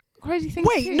crazy things.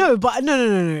 Wait, too. no.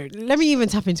 Let me even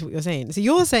tap into what you're saying. So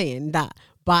you're saying that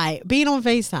by being on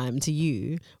FaceTime to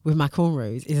you with my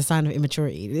cornrows is a sign of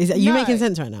immaturity. Are you making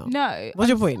sense right now? No. What's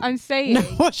your point? I'm saying. No,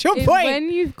 what's your point? When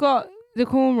you've got the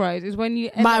cornrows is when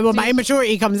you my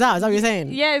immaturity comes out. Is that what you're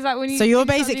saying? Yeah, it's like when you. So you're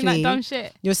start doing, basically like, dumb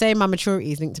shit. You're saying my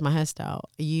maturity is linked to my hairstyle.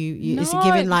 It's No.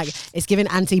 giving it's giving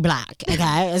anti-black.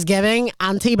 Okay, it's giving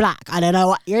anti-black. I don't know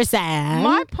what you're saying.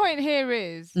 My point here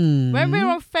is when we're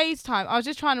on FaceTime, I was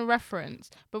just trying to reference,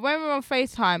 but when we're on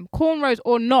FaceTime, cornrows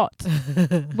or not,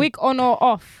 wig on or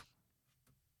off,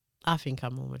 I think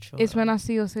I'm more mature. is when I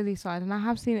see your silly side, and I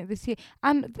have seen it this year.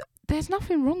 And there's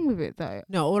nothing wrong with it though.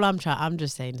 No, I'm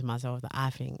just saying to myself that I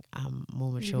think I'm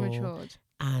more mature. You've matured.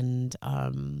 And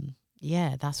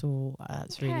yeah, that's all.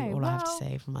 That's Okay, really all I have to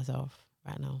say for myself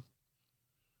right now.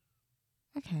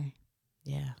 Okay.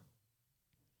 Yeah.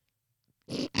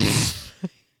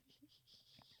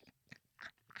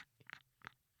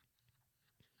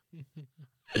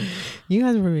 You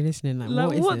guys are probably listening. Like, Like,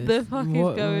 what is what this? the fuck is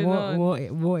going on?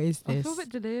 What is I this? feel a bit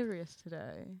delirious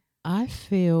today. I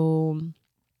don't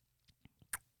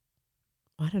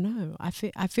know. I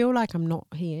feel like I'm not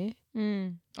here.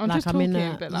 I'm like just I'm talking, in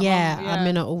a but like, I'm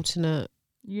in an alternate.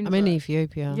 I'm in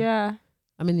Ethiopia. Yeah.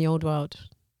 I'm in the old world.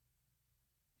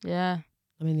 Yeah.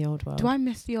 I'm in the old world. Do I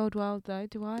miss the old world though?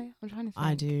 Do I? I'm trying to think.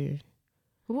 I do.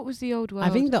 What was the old world? I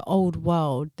think the old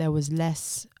world, there was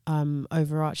less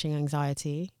overarching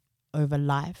anxiety over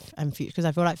life and future, because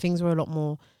I feel like things were a lot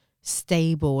more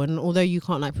stable, and although you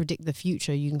can't like predict the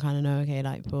future, you can kind of know, okay,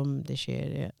 like boom, this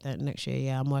year, that next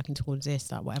year, I'm working towards this,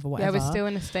 like whatever. Yeah, we're still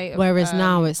in a state of whereas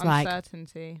now it's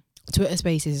uncertainty. like Twitter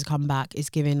Spaces has come back. It's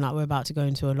giving like we're about to go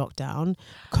into a lockdown.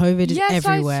 COVID is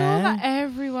everywhere. I saw that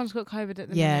everyone's got COVID at the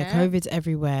minute. Yeah, COVID's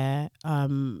everywhere.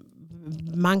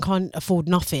 Man can't afford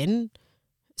nothing.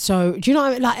 So do you know what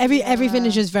I mean? Like everything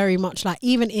is just very much like,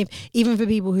 even for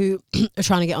people who are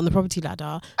trying to get on the property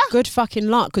ladder, good fucking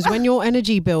luck, because when your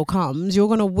energy bill comes, you're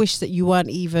gonna wish that you weren't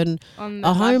even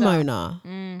a homeowner.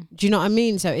 Do you know what I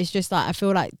mean? So it's just like, I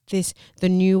feel like the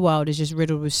new world is just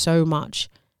riddled with so much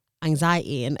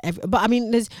anxiety but I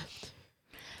mean there's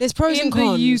pros and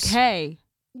cons. In the UK.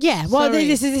 Yeah, well,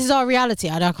 this is our reality.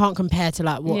 I can't compare to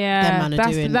like what them man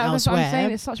are doing elsewhere. That's what I'm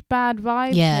saying. It's such bad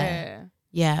vibes here.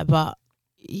 Yeah, but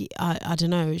I don't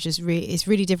know. It's just it's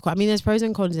really difficult. I mean, there's pros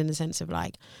and cons in the sense of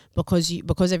like, because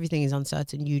everything is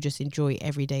uncertain, you just enjoy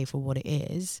every day for what it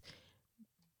is.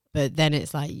 But then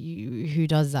it's like, who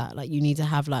does that? Like, you need to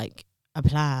have like a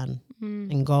plan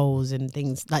and goals and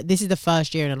things. Like, this is the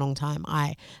first year in a long time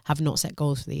I have not set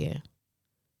goals for the year.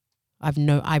 I've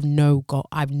no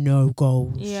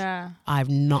goals. Yeah. I've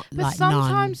not, but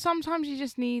like sometimes you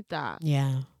just need that.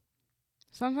 Yeah.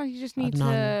 Sometimes you just need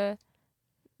to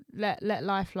let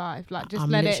life like just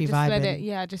let it.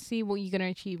 Yeah, just see what you're gonna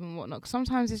achieve and whatnot. 'Cause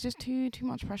sometimes it's just too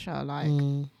much pressure. Like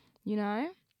you know.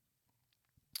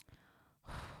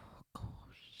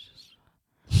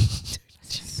 It's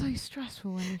just so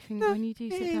stressful when you do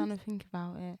sit down and think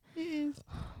about it. It is.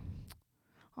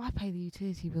 I pay the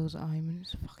utility bills at home and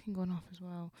it's fucking gone off as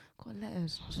well. Got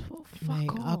letters. I just thought,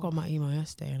 fuck off. I got my email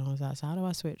yesterday and I was like, so how do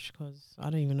I switch? Because I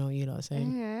don't even know what you lot are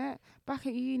saying. Yeah. Back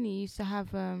at uni, you used to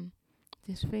have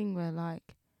this thing where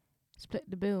like split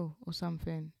the bill or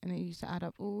something, and it used to add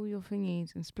up all your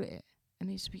thingies and split it, and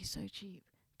it used to be so cheap.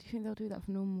 Do you think they'll do that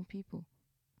for normal people?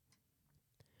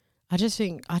 I just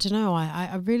think, I don't know, I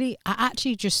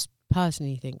actually just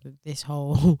personally think that this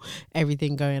whole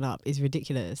everything going up is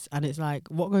ridiculous, and it's like,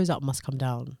 what goes up must come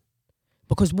down,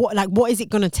 because what is it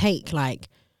gonna take? Like,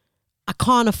 I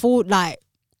can't afford, like,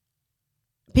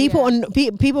 people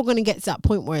are going to get to that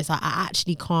point where it's like, I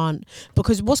actually can't,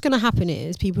 because what's going to happen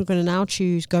is people are going to now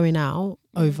choose going out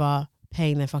over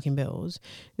paying their fucking bills.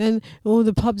 Then all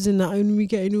the pubs in that only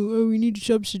getting, oh, we need a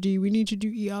subsidy, we need to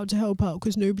do eat out to help out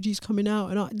because nobody's coming out,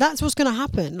 and that's what's going to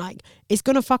happen. Like, it's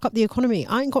going to fuck up the economy.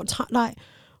 I ain't got time. Like,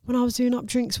 when I was doing up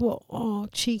drinks,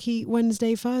 cheeky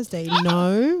Wednesday, Thursday,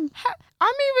 no.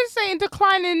 I'm even saying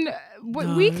declining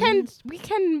weekend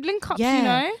link ups, you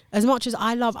know? As much as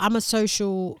I'm a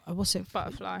social,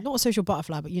 butterfly. Not a social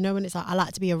butterfly, but you know when it's like, I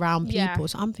like to be around people. Yeah.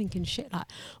 So I'm thinking, shit, like,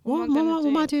 what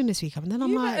am I doing this week? And then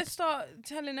I'm like, you better start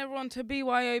telling everyone to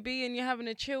BYOB and you're having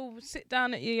a chill sit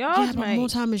down at your yard, yeah, but mate. More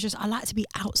time is just, I like to be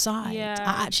outside. Yeah.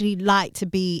 I actually like to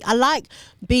be, I like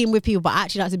being with people, but I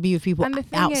actually like to be with people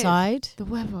outside. The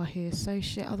weather here is so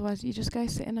shit. Otherwise, you just go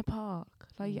sit in a park.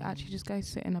 Like, you actually just go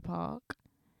sit in a park.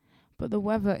 But the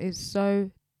weather is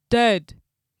so dead.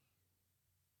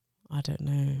 I don't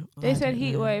know. They said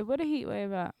heat wave. What a heat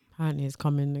wave at? Apparently it's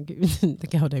coming. The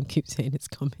girl don't keep saying it's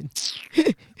coming.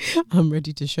 I'm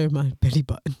ready to show my belly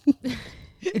button.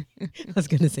 I was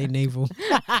going to say navel.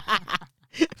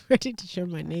 Ready to show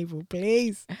my navel,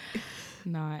 please.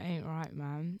 No, it ain't right,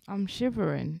 man. I'm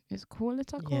shivering. It's cool.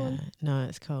 It's cold. Yeah, no,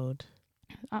 it's cold.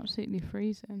 It's absolutely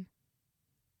freezing.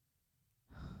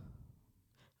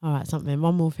 All right,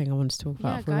 one more thing I wanted to talk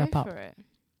about before we wrap up. For it.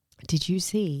 Did you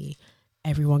see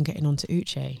everyone getting onto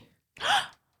Uche?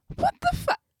 What the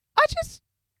fuck?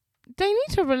 They need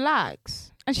to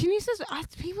relax. And she needs to,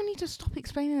 people need to stop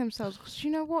explaining themselves, because you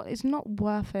know what? It's not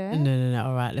worth it. No.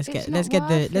 All right, let's get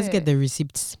the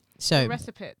receipts. So, the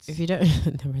recipes. If you don't,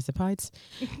 the recipes.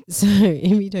 So,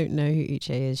 if you don't know who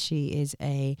Uche is, she is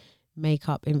a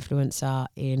makeup influencer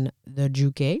in the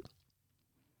UK.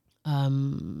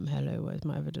 Hello, where's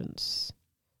my evidence?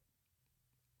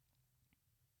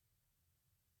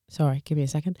 Sorry, give me a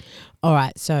second. All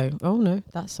right, so, oh no,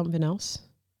 that's something else.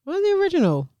 Where's the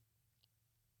original?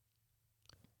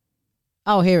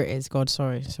 Oh, here it is. God,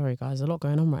 sorry guys, a lot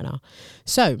going on right now.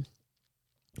 So,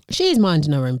 She's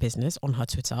minding her own business on her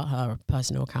Twitter, her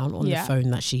personal account, on Yeah. the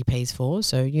phone that she pays for.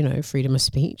 So, you know, freedom of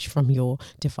speech from your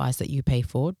device that you pay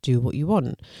for. Do what you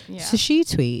want. Yeah. So she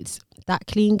tweets, that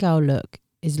clean girl look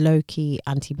is low-key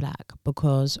anti-black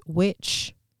because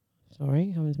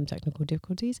having some technical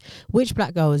difficulties. Which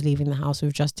black girl is leaving the house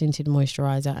with just tinted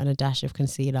moisturizer and a dash of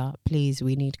concealer? Please,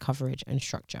 we need coverage and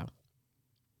structure.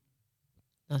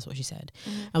 That's what she said.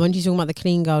 And when she's talking about the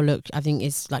clean girl look, I think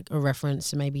it's like a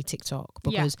reference to maybe TikTok,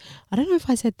 because I don't know if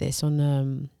I said this on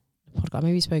the podcast.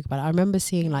 Maybe we spoke about it. I remember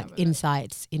seeing like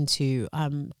insights into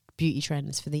beauty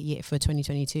trends for the year for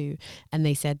 2022, and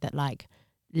they said that like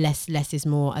less is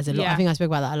more. As a lot, I think I spoke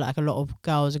about that. Like a lot of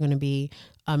girls are going to be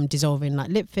dissolving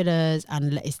like lip fillers,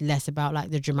 and it's less about like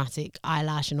the dramatic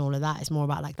eyelash and all of that. It's more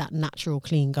about like that natural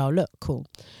clean girl look. Cool.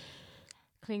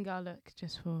 Clean girl look,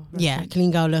 just for reference. Yeah,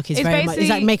 clean girl look is It's very much, it's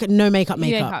like makeup, no makeup.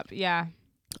 Yeah.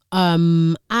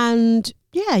 And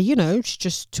yeah, you know, she's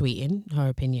just tweeting her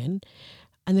opinion,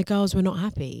 and the girls were not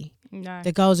happy. No.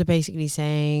 The girls are basically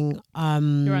saying,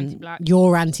 You're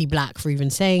you're anti-black for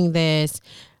even saying this.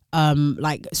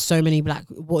 Like so many black,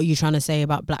 what are you trying to say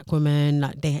about black women?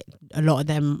 Like a lot of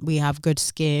them, we have good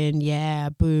skin. Yeah,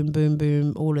 boom, boom,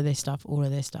 boom. All of this stuff.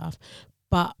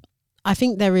 But I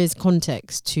think there is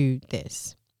context to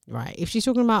this, right? If she's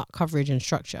talking about coverage and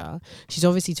structure, she's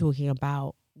obviously talking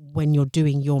about when you're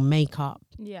doing your makeup,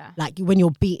 like when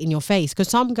you're beat in your face, because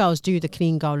some girls do the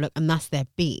clean girl look and that's their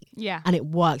beat, and it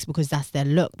works because that's their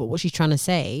look. But what she's trying to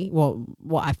say,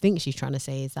 what I think she's trying to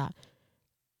say is that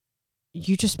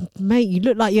you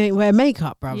look like you ain't wear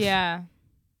makeup, bro. Yeah.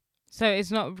 So it's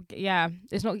not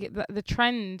the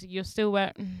trend. You're still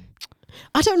wearing.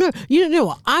 I don't know. You don't know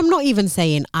what? I'm not even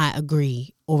saying I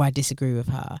agree or I disagree with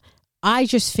her. I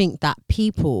just think that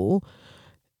people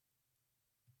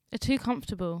are too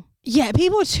comfortable. Yeah,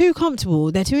 people are too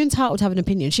comfortable. They're too entitled to have an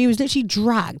opinion. She was literally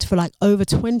dragged for like over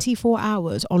 24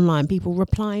 hours online. People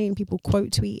replying, people quote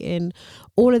tweeting,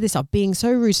 all of this stuff, being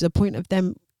so rude to the point of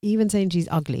them even saying she's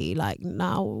ugly. Like,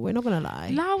 no, we're not gonna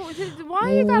lie. No, why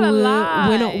are you gonna lie?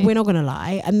 We're not gonna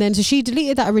lie. And then so she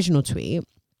deleted that original tweet.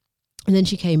 And then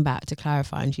she came back to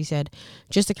clarify, and she said,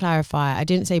 just to clarify, I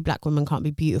didn't say black women can't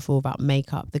be beautiful without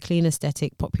makeup. The clean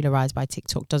aesthetic popularized by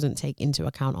TikTok doesn't take into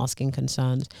account our skin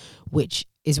concerns, which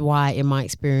is why, in my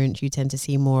experience, you tend to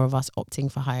see more of us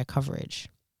opting for higher coverage.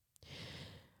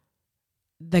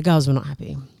 The girls were not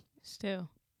happy.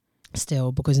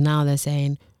 Still, because now they're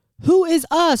saying, who is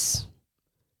us?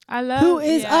 Who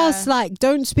is us? Like,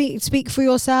 don't speak for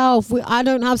yourself. I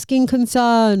don't have skin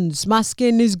concerns. My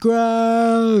skin is grey.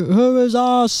 Who is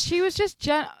us? She was just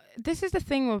this is the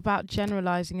thing about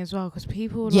generalizing as well, because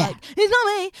people are like,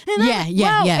 it's not me.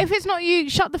 Yeah. If it's not you,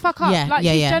 shut the fuck up.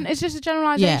 It's just a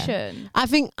generalization. Yeah. I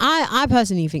think I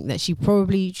personally think that she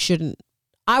probably shouldn't.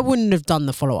 I wouldn't have done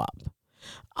the follow up.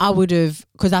 I would have,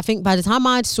 because I think by the time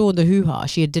I saw the hoo-ha,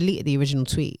 she had deleted the original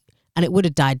tweet. And it would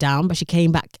have died down, but she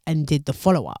came back and did the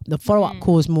follow-up. The follow-up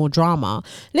caused more drama.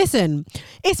 Listen,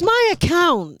 it's my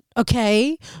account,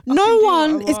 okay? No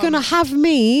one is going to have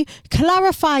me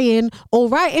clarifying or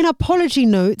writing apology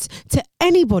notes to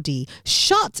anybody.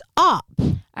 Shut up.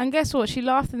 And guess what? She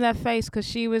laughed in their face because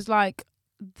she was like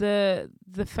the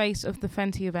face of the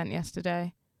Fenty event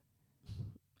yesterday.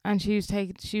 And she was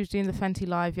doing the Fenty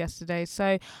live yesterday.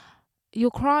 So you're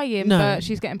crying, but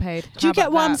she's getting paid. Do you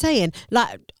get what I'm saying?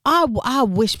 Like, I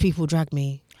wish people drag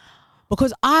me,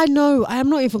 because I know I am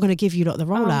not even going to give you lot the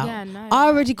rollout.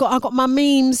 I got my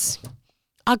memes,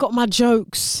 I got my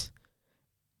jokes.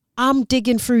 I'm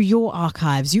digging through your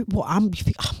archives. You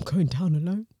think I'm going down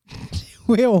alone?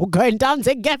 We're all going down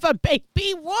together,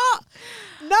 baby. What?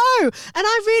 No. And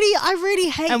I really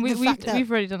hate the fact that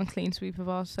we've already done a clean sweep of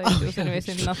our socials anyway,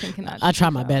 so nothing can actually. I try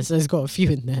my best. There's got a few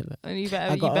in there. And you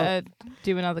better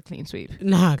do another clean sweep.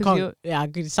 No, I can't. Yeah,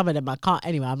 some of them I can't.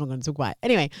 Anyway, I'm not going to talk about it.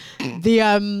 Anyway,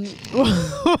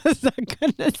 what was I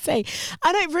going to say?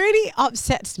 And it really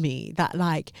upsets me that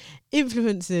like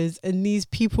influencers and these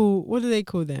people, what do they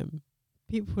call them?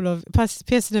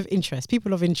 Person of interest.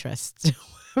 People of interest.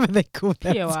 Whatever they call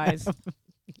them. POIs.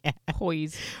 Yeah.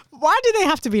 Poise. Why do they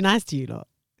have to be nice to you lot?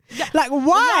 Like,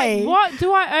 why? Like, what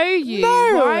do I owe you?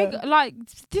 No. Why? Like,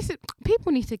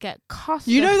 people need to get cussed.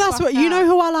 You know, that's what, you know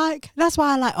who I like? That's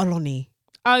why I like Oloni.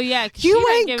 Oh, yeah. You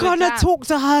ain't gonna talk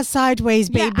to her sideways,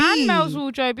 baby. Yeah, and Mel's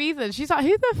wardrobe either. She's like,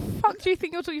 who the fuck do you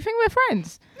think you're talking? You think we're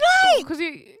friends? Right. Because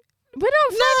we're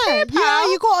not friends here, pal.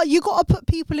 Yeah, you got to put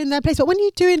people in their place. But when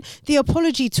you're doing the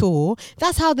apology tour,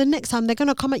 that's how the next time they're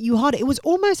gonna come at you harder. It was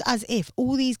almost as if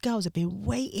all these girls have been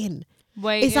waiting.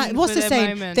 It's like, what's the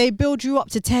saying? They build you up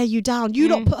to tear you down. You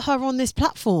don't put her on this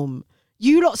platform.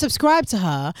 You lot subscribe to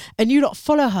her and you lot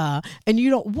follow her and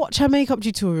you lot watch her makeup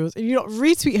tutorials and you lot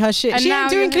retweet her shit. And She now ain't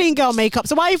doing clean girl makeup,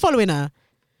 so why are you following her?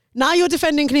 Now you're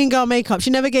defending clean girl makeup. She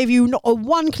never gave you not a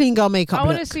one clean girl makeup I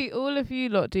want to look. see all of you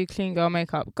lot do clean girl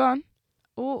makeup. Go on.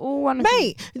 All one of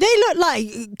Mate, they look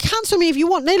like, cancel me if you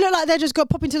want, they look like they just got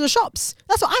pop into the shops.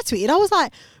 That's what I tweeted. I was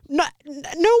like, no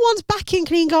one's backing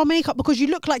clean girl makeup because you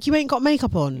look like you ain't got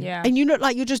makeup on. Yeah. And you look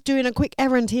like you're just doing a quick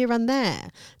errand here and there.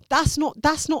 That's not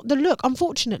the look.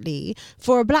 Unfortunately,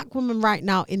 for a black woman right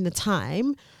now in the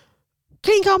time,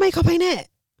 clean girl makeup ain't it.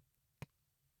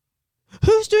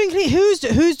 Who's doing clean? Who's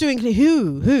doing clean?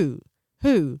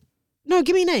 Who? No,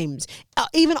 give me names.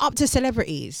 Even up to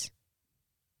celebrities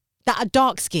that are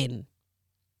dark skin.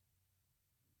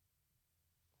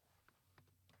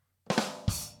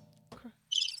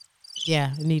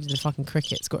 Yeah, it needed the fucking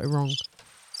crickets. Got it wrong.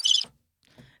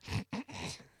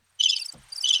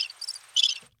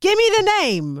 Give me the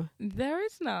name. There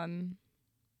is none.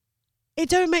 It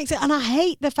don't make sense. And I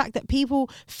hate the fact that people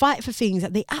fight for things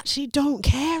that they actually don't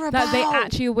care about. That they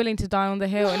actually are willing to die on the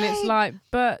hill. Right. And it's like,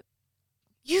 but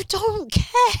You don't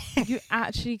care. you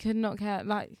actually could not care.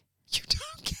 Like, You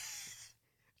don't care.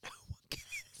 No one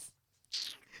cares.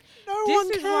 No this one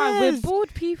is cares. why we're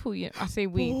bored people. I say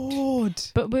we. Bored.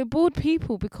 But we're bored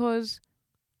people because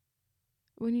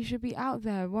when you should be out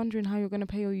there wondering how you're going to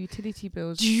pay your utility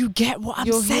bills. Do you get what I'm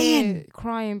you're saying? here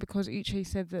crying because Uche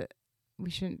said that we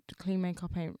shouldn't clean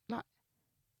makeup. Ain't like,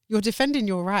 You're defending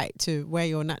your right to wear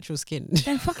your natural skin.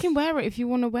 then fucking wear it if you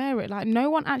want to wear it. Like,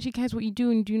 no one actually cares what you do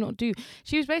and do not do.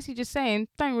 She was basically just saying,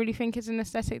 don't really think it's an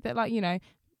aesthetic that, like, you know,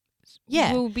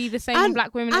 Yeah. will be the same on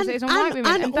black women as it is on white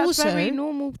women. And that's also, a very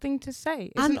normal thing to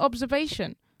say. It's an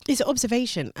observation. It's an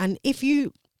observation. And if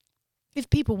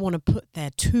people want to put their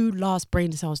two last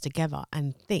brain cells together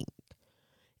and think,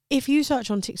 if you search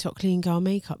on TikTok clean girl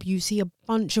makeup, you see a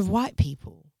bunch of white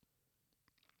people.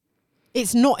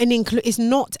 It's not an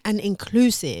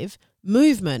inclusive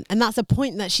movement, and that's a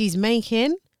point that she's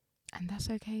making. And that's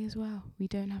okay as well. We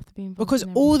don't have to be involved Because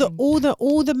in all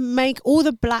everything.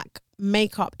 the black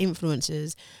makeup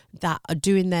influencers that are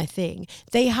doing their thing,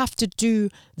 they have to do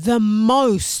the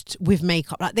most with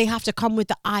makeup. Like, they have to come with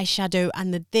the eyeshadow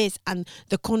and the this, and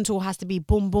the contour has to be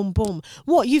boom, boom, boom.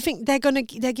 What, you think they're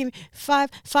giving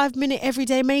 5-minute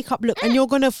everyday makeup look, and you're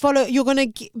gonna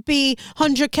be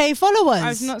 100k followers?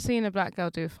 I've not seen a black girl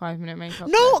do a 5-minute makeup.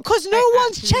 No, because no I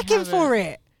one's actually checking haven't. for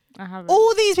it. I haven't.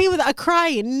 All these people that are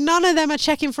crying, none of them are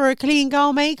checking for a clean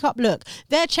girl makeup look.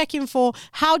 They're checking for,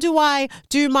 how do I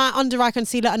do my under eye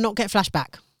concealer and not get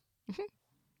flashback?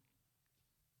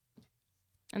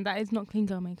 And that is not clean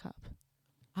girl makeup.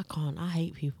 I can't. I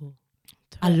hate people.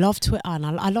 I love Twitter, and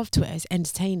I love Twitter. It's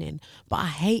entertaining, but I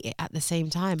hate it at the same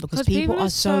time because people are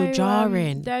so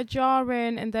jarring. They're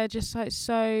jarring, and they're just like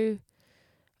so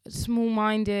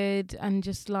small-minded and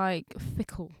just like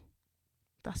fickle.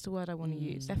 That's the word I want to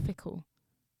use. They're fickle.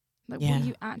 Like, Yeah. what are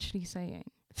you actually saying?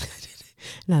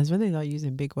 No, it's when they start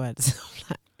using big words. I'm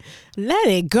like, let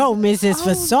it go, Mrs.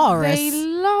 Thesaurus. They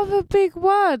love a big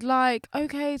word. Like,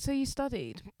 okay, so you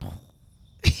studied.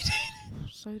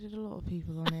 So did a lot of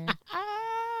people on here.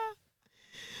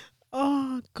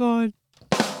 Oh God.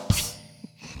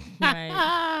 Mate.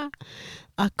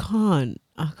 I can't.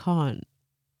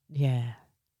 Yeah,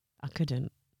 I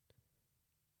couldn't.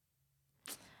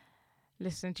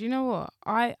 Listen, do you know what?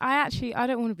 I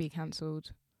don't want to be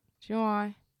cancelled. Do you know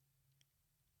why?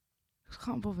 I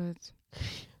can't bother.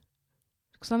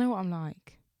 Because I know what I'm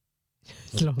like.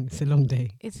 It's long. It's a long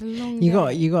day. It's a long You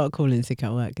day. got to call in sick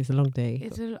at work. It's a long day.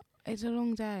 It's a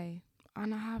long day.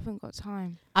 And I haven't got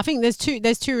time. I think there's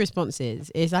two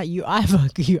responses. It's like you either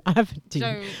do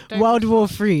Don't World War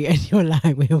III and you're like,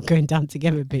 we're all going down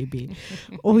together, baby.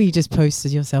 Or you just post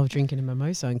yourself drinking a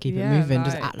mimosa and keep it moving.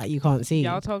 Just act like you can't see.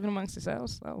 Y'all talking amongst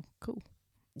yourselves? Oh, cool.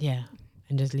 Yeah.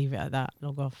 And just leave it at that.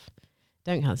 Log off.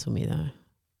 Don't cancel me though.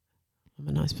 I'm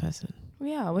a nice person.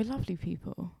 Yeah, we're lovely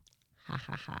people. Ha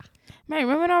ha ha. Mate,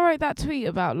 remember when I wrote that tweet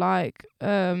about like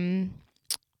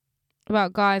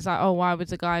about guys like, oh, why would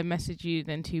the guy message you,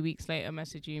 then 2 weeks later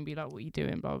message you and be like, what are you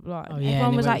doing, blah blah blah. Oh, yeah, Everyone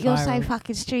and it was went like, you're so viral.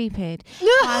 fucking stupid.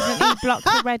 Why hasn't he blocked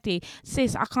already?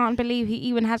 Sis, I can't believe he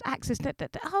even has access to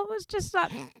I was just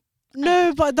like,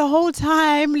 No, but the whole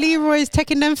time Leroy's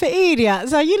taking them for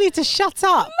idiots. So you need to shut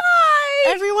up.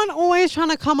 Everyone always trying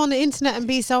to come on the internet and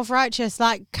be self-righteous.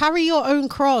 Like, carry your own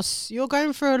cross. You're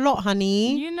going through a lot,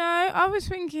 honey. you know, I was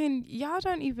thinking, y'all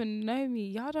don't even know me.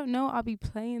 Y'all don't know I'll be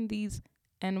playing these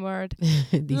N-word.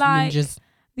 These like, ninjas.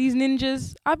 These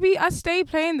ninjas. I stay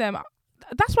playing them.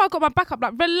 That's why I got my backup.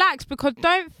 Like, relax, because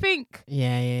don't think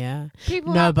Yeah.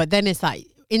 people No, have, but then it's like,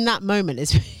 in that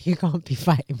moment, you can't be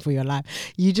fighting for your life.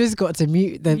 You just got to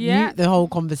mute the whole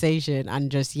conversation and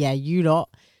just, you lot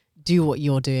do what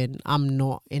you're doing. I'm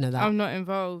not into that. I'm not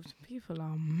involved. People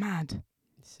are mad.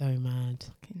 So mad.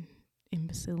 Fucking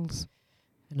imbeciles.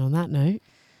 And on that note,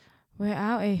 we're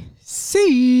outie.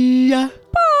 See ya.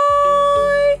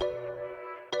 Bye.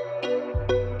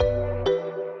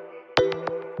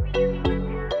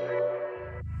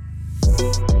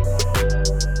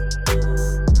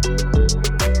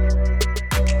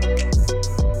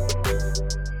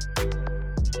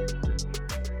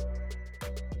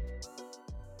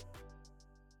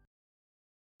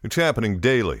 It's happening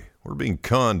daily. We're being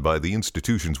conned by the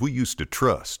institutions we used to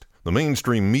trust. The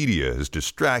mainstream media is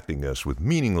distracting us with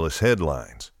meaningless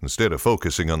headlines instead of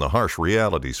focusing on the harsh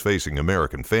realities facing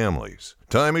American families.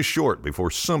 Time is short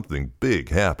before something big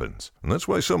happens, and that's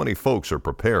why so many folks are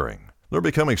preparing. They're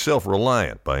becoming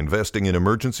self-reliant by investing in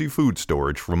emergency food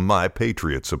storage from My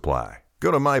Patriot Supply.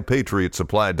 Go to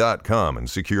MyPatriotSupply.com and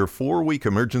secure 4-week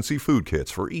emergency food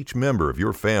kits for each member of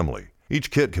your family. Each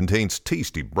kit contains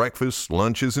tasty breakfasts,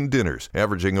 lunches, and dinners,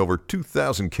 averaging over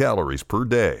 2,000 calories per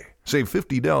day. Save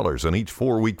 $50 on each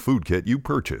 4-week food kit you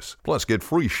purchase. Plus, get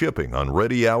free shipping on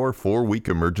Ready Hour 4-week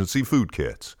emergency food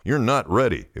kits. You're not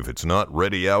ready if it's not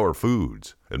Ready Hour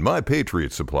foods. At My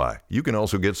Patriot Supply, you can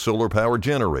also get solar power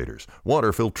generators,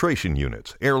 water filtration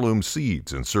units, heirloom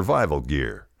seeds, and survival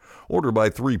gear. Order by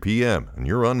 3 p.m. and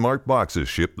your unmarked boxes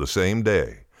ship the same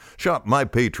day. Shop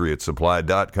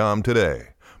MyPatriotSupply.com today.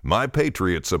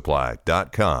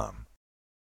 MyPatriotSupply.com.